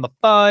 Join in on the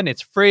fun.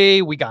 It's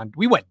free. We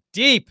went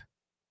deep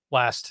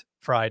last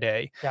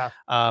Friday. Yeah.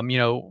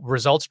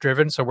 Results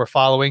driven. So we're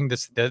following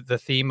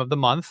the theme of the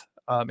month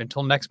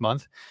until next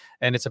month,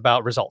 and it's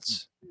about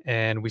results.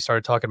 And we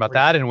started talking about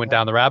that and went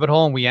down the rabbit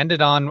hole, and we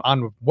ended on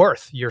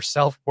worth, your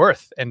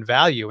self-worth and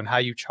value and how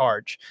you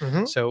charge.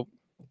 So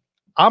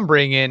I'm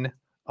bringing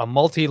a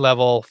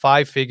multi-level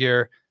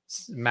 5-figure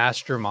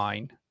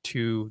mastermind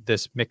to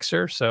this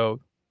Mixer. So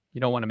you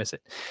don't want to miss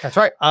it. That's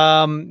right.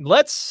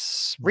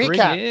 Let's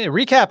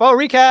recap. Oh,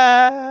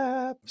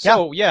 recap.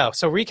 So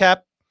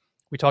recap.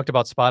 We talked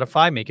about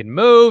Spotify making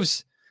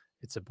moves.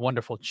 It's a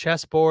wonderful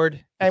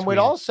chessboard. And would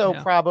also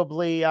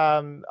probably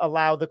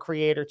allow the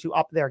creator to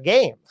up their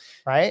game,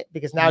 right?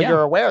 Because now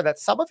you're aware that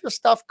some of your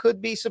stuff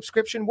could be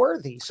subscription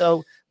worthy.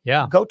 So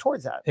go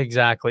towards that.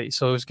 Exactly.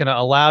 So it's going to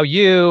allow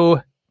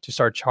you to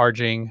start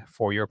charging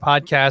for your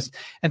podcast.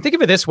 And think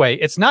of it this way.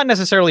 It's not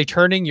necessarily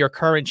turning your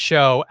current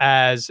show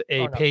as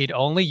a paid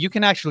only. You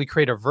can actually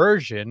create a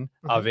version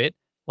of it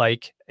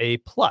like a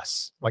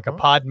plus, like a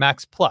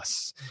PodMax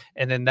Plus.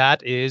 And then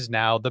that is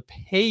now the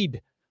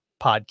paid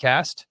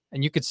podcast.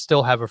 And you could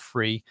still have a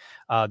free.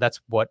 That's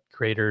what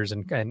creators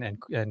and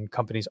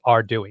companies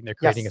are doing. They're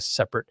creating a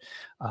separate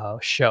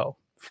show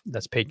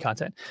that's paid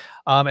content.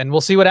 And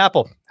we'll see what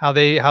how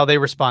they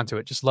respond to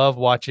it. Just love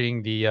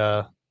watching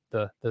the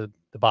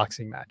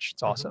boxing match.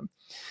 It's awesome.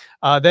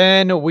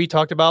 Then we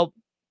talked about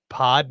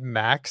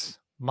PodMax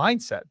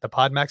mindset, the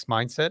PodMax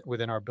mindset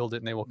within our Build It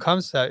and They Will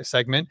Come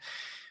segment,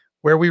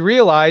 where we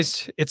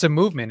realized it's a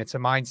movement, it's a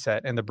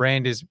mindset, and the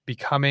brand is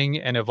becoming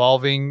and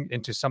evolving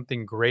into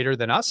something greater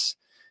than us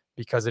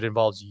because it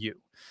involves you.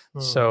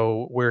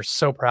 So we're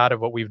so proud of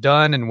what we've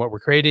done and what we're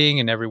creating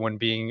and everyone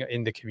being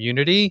in the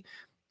community.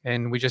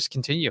 And we just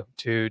continue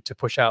to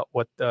push out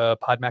what the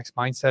PodMax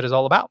mindset is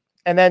all about.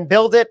 And then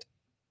build it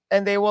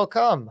and they will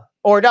come.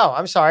 Or no,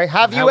 I'm sorry.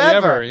 Have you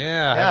ever?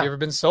 Yeah. Have you ever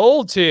been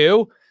sold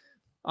to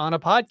on a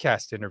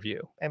podcast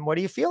interview? And what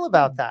do you feel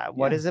about that?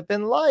 What has it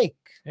been like?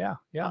 Yeah.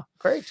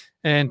 Great.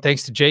 And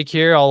thanks to Jake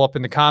here, all up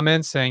in the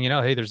comments saying,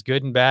 hey, there's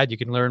good and bad. You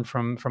can learn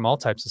from all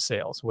types of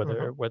sales,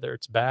 whether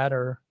it's bad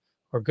or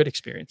good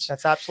experience.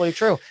 That's absolutely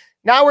true.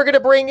 Now we're going to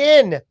bring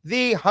in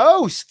the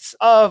hosts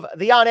of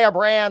the On Air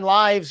Brand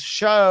Lives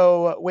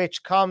show,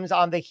 which comes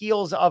on the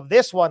heels of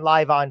this one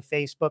live on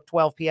Facebook,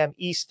 12 p.m.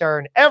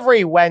 Eastern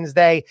every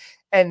Wednesday.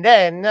 And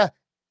then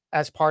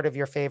as part of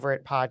your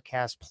favorite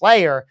podcast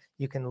player,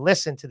 you can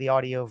listen to the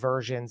audio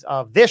versions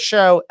of this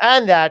show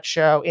and that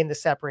show in the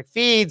separate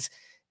feeds.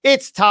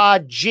 It's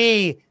Todd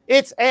G.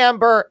 It's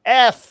Amber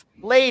F.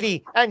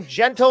 Lady and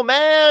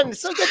gentleman.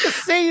 So good to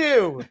see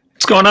you.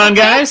 What's going on,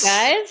 guys?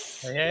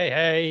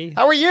 Hey.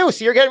 How are you?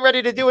 So you're getting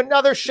ready to do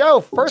another show.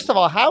 First of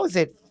all, how is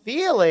it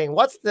feeling?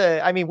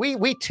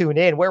 We tune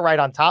in. We're right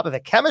on top of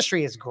it.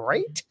 Chemistry is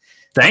great.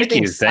 Thank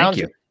you.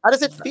 How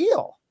does it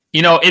feel?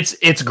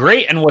 It's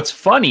great. And what's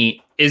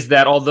funny is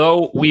that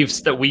although we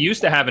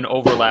used to have an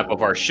overlap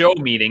of our show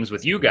meetings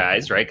with you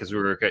guys, right? Because we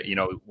were,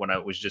 when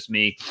it was just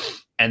me,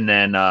 and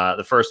then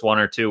the first one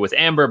or two with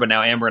Amber, but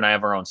now Amber and I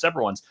have our own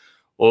separate ones.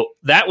 Well,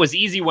 that was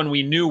easy when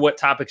we knew what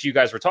topics you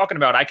guys were talking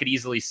about. I could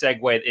easily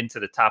segue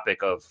into the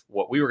topic of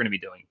what we were going to be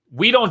doing.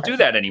 We don't do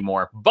that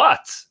anymore,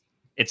 but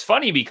it's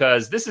funny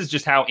because this is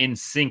just how in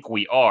sync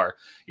we are.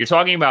 You're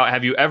talking about,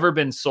 have you ever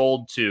been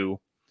sold to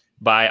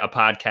by a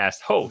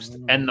podcast host?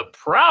 And the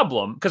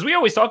problem, because we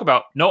always talk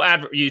about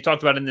you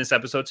talked about it in this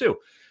episode too.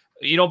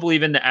 You don't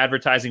believe in the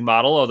advertising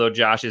model, although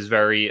Josh is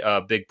very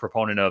big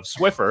proponent of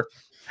Swiffer.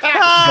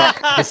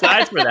 But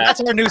besides for that, that's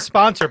our new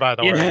sponsor, by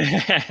the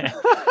way.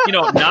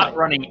 Not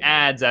running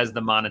ads as the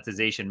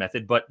monetization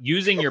method, but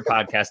using your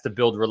podcast to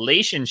build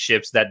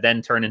relationships that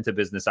then turn into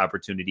business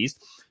opportunities.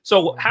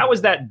 So how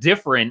is that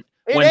different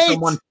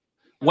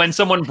when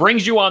someone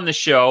brings you on the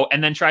show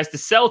and then tries to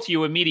sell to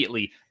you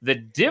immediately? The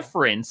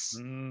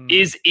difference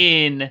is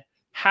in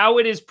how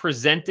it is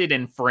presented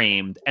and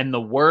framed and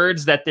the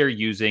words that they're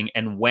using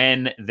and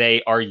when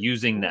they are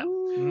using them.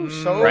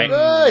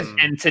 Good.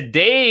 And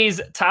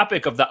today's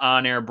topic of the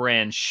On Air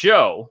Brand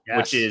show,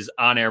 which is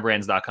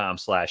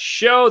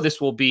onairbrands.com/show. This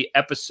will be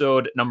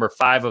episode number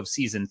 5 of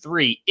season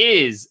 3,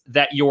 is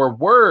that your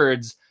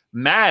words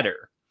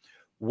matter.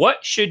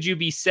 What should you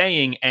be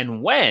saying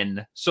and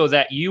when, so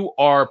that you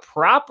are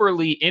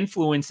properly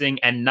influencing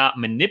and not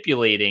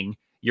manipulating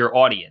your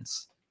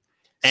audience?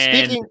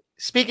 And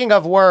Speaking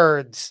of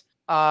words,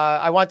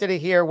 I wanted to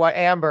hear what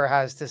Amber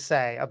has to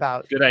say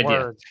about good idea.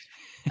 Words.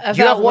 About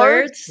Do you have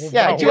words?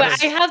 Yeah,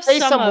 I have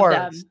some of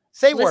them.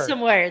 Say List words.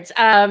 some words.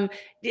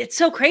 It's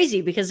so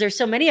crazy because there's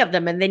so many of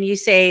them, and then you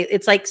say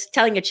it's like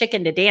telling a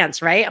chicken to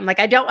dance, right? I'm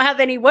like, I don't have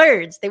any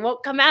words; they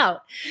won't come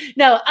out.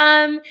 No,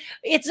 I'm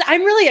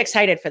really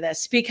excited for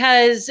this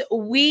because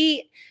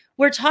we're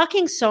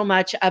talking so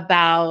much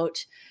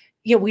about.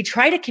 We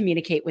try to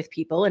communicate with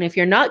people. And if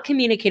you're not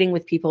communicating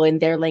with people in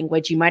their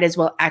language, you might as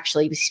well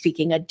actually be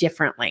speaking a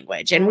different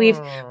language. And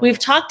we've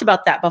talked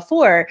about that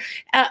before.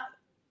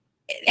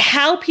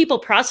 How people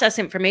process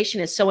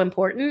information is so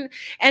important.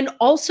 And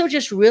also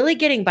just really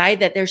getting by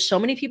that there's so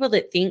many people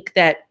that think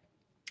that,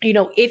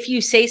 if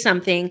you say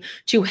something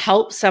to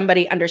help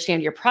somebody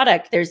understand your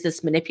product, there's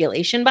this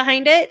manipulation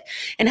behind it,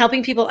 and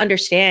helping people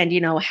understand,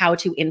 how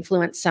to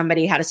influence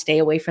somebody, how to stay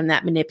away from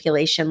that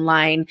manipulation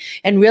line,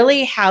 and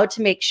really how to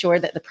make sure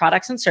that the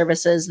products and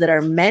services that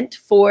are meant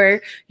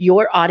for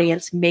your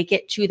audience make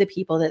it to the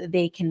people that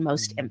they can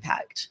most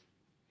impact.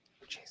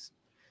 Jeez.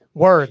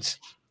 Words,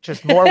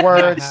 just more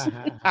words.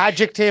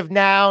 Adjective,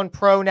 noun,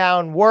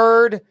 pronoun,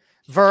 word,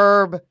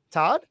 verb.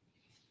 Todd?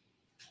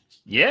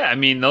 Yeah, I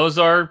mean, those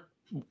are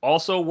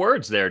also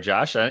words there,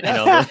 Josh. I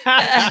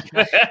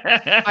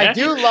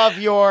do love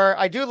your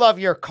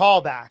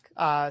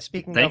callback.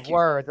 Speaking of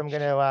words, I'm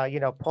going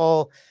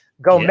to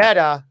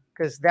meta,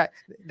 because that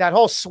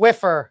whole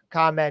Swiffer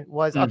comment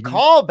was a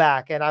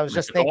callback, and I was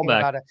just thinking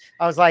about it.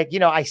 I was like,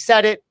 I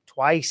said it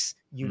twice.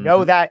 You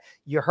know that,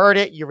 you heard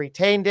it, you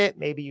retained it.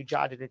 Maybe you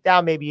jotted it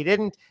down, maybe you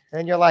didn't, and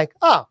then you're like,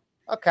 oh,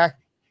 okay,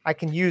 I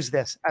can use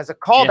this as a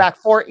callback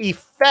for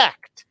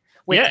effect,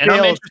 which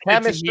builds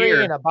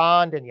chemistry and a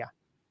bond, and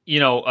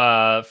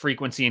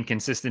frequency and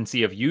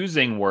consistency of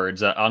using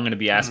words. I'm going to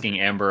be asking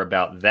Amber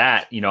about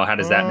that. How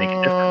does that make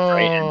a difference,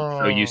 right? And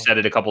so you said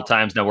it a couple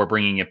times. Now we're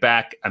bringing it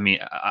back. I mean,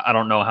 I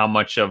don't know how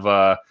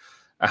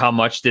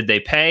much did they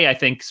pay? I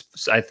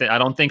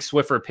don't think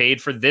Swiffer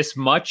paid for this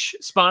much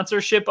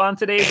sponsorship on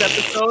today's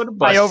episode,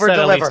 but I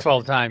over-delivered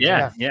 12 times.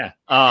 Yeah.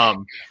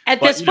 At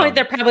this point,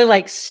 they're probably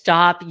like,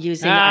 stop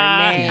using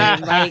our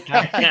name. Like,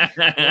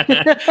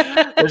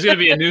 there's going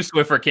to be a new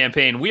Swiffer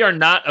campaign. We are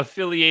not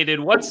affiliated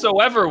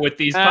whatsoever with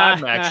these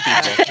Podmax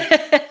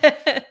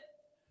people.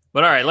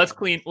 But all right, let's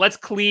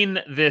clean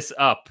this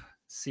up.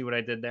 See what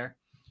I did there?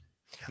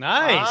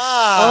 Nice.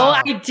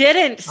 Oh, I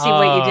didn't see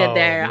what you did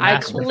there. I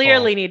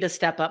clearly need to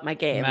step up my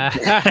game.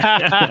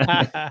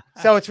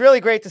 So it's really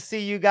great to see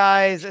you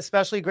guys,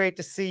 especially great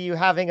to see you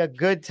having a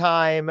good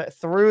time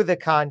through the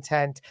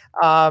content.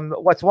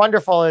 What's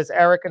wonderful is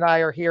Eric and I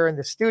are here in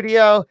the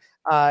studio.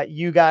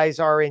 You guys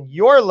are in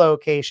your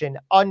location,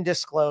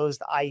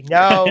 undisclosed. I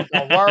know.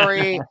 Don't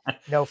worry.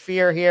 No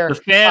fear here. The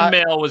fan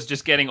mail was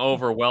just getting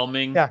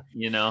overwhelming.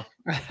 Yeah.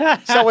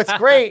 So what's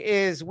great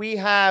is we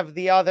have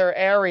the other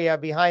area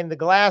behind the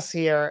glass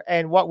here.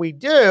 And what we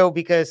do,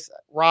 because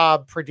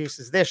Rob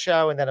produces this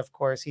show, and then, of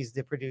course, he's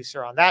the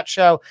producer on that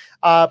show.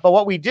 But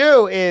what we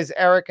do is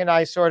Eric and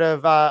I sort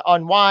of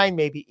unwind,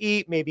 maybe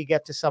eat, maybe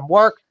get to some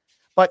work.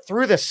 But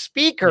through the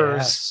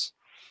speakers,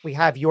 we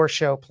have your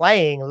show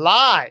playing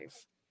live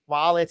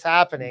while it's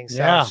happening.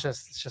 So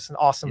it's just an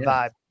awesome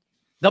vibe.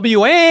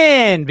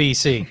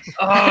 WNBC.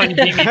 Oh, you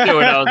beat me to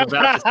it. I was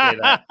about to say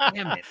that.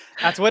 Damn it.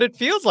 That's what it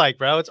feels like,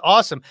 bro. It's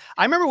awesome.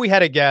 I remember we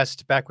had a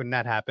guest back when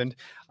that happened.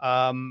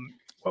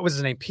 What was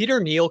his name? Peter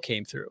Neal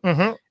came through,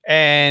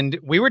 and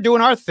we were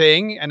doing our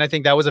thing. And I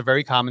think that was a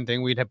very common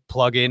thing. We'd have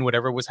plug in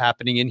whatever was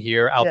happening in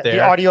here out there,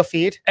 the audio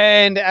feed.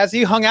 And as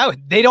he hung out,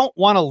 they don't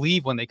want to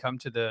leave when they come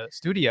to the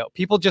studio.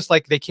 People just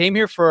they came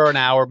here for an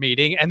hour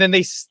meeting, and then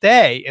they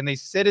stay and they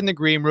sit in the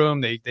green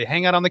room. They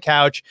hang out on the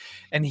couch.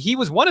 And he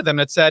was one of them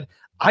that said,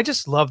 I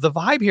just love the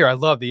vibe here. I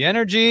love the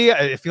energy.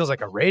 It feels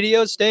like a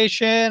radio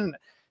station.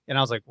 And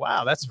I was like,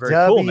 wow, that's very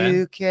cool,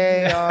 man.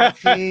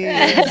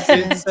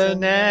 WKRP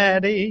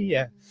Cincinnati.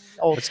 Yeah.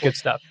 Old It's good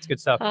stuff. It's good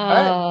stuff.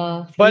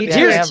 Oh, But you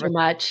here's- do too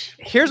much.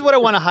 Here's what I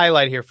want to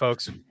highlight here,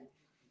 folks.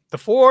 The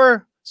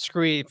 4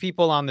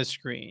 people on the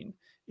screen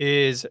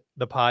is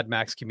the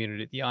PodMax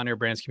community, the On Air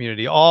Brands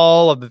community,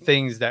 all of the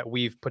things that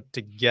we've put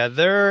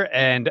together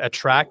and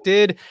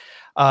attracted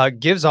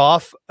gives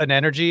off an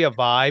energy, a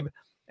vibe,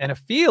 and a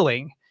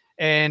feeling.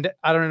 And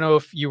I don't know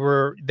if you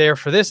were there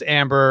for this,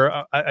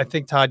 Amber. I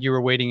think, Todd, you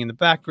were waiting in the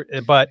back,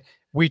 but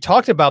we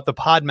talked about the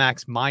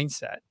PodMax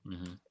mindset.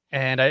 Mhm.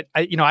 And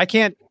I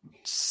can't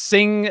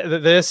sing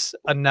this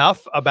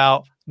enough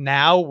about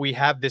now we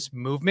have this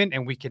movement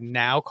and we can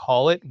now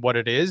call it what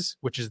it is,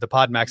 which is the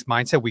PodMax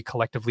mindset. We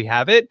collectively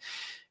have it.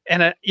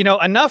 And,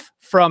 enough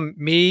from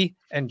me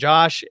and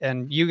Josh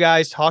and you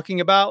guys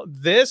talking about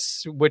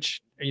this, which,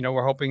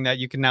 we're hoping that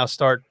you can now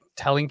start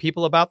telling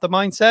people about the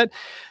mindset.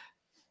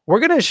 We're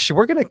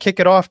gonna kick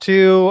it off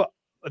to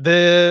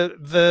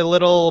the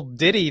little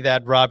ditty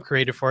that Rob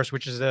created for us,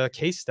 which is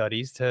case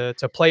studies to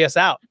play us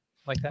out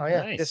like that. Oh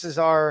yeah, Nice. this is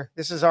our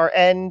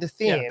end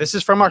theme. Yeah, this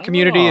is from our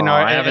community and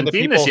our. I haven't and the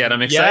seen people. this yet.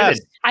 I'm excited.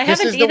 Yes. I This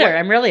haven't is the either. way-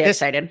 I'm really this-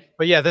 excited.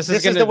 But yeah, this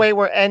is gonna, the way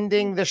we're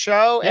ending the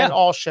show Yeah. and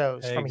all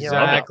shows from here on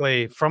out.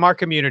 exactly from our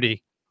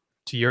community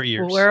to your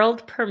ears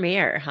World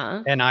premiere,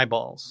 huh? and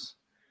eyeballs.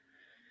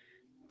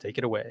 Take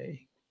it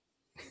away.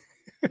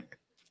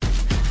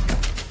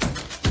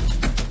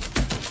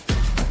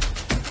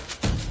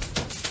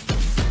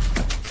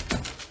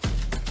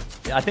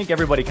 I think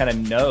everybody kind of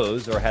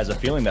knows or has a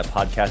feeling that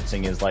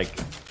podcasting is like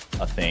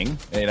a thing,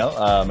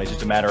 it's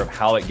just a matter of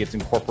how it gets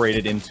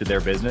incorporated into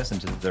their business,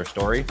 into their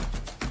story.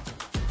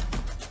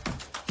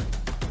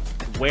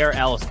 Where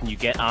else can you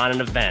get on an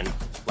event,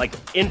 like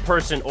in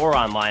person or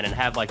online, and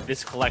have like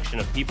this collection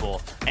of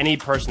people? Any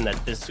person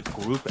that this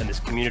group and this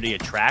community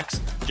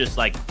attracts just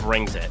like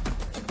brings it.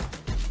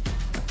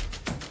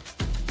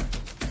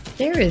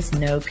 There is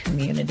no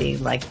community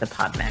like the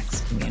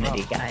PodMax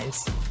community,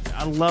 guys.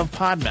 I love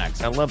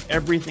PodMax. I love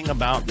everything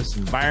about this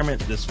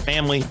environment, this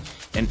family,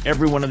 and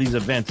every one of these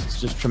events.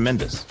 It's just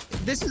tremendous.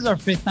 This is our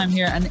 5th time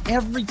here, and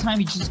every time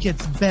it just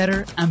gets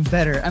better and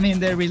better. I mean,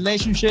 the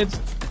relationships,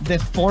 the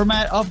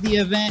format of the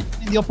event,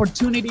 and the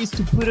opportunities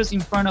to put us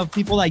in front of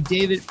people like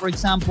David, for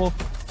example.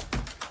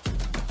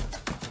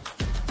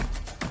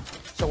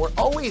 So we're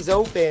always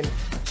open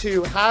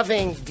to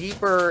having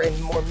deeper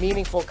and more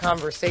meaningful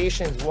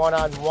conversations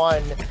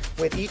one-on-one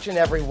with each and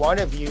every one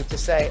of you to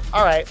say,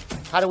 all right,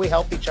 how do we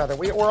help each other?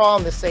 We're all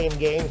in the same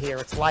game here.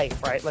 It's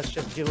life, right? Let's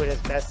just do it as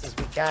best as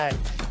we can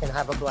and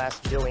have a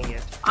blast doing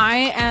it.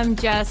 I am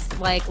just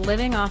like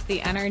living off the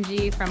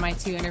energy from my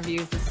 2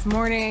 interviews this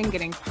morning,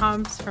 getting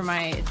pumped for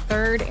my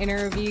 3rd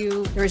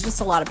interview. There was just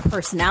a lot of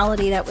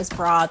personality that was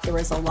brought. There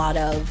was a lot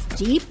of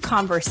deep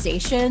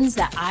conversations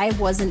that I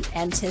wasn't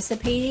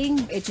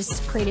anticipating. It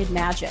just created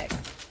magic.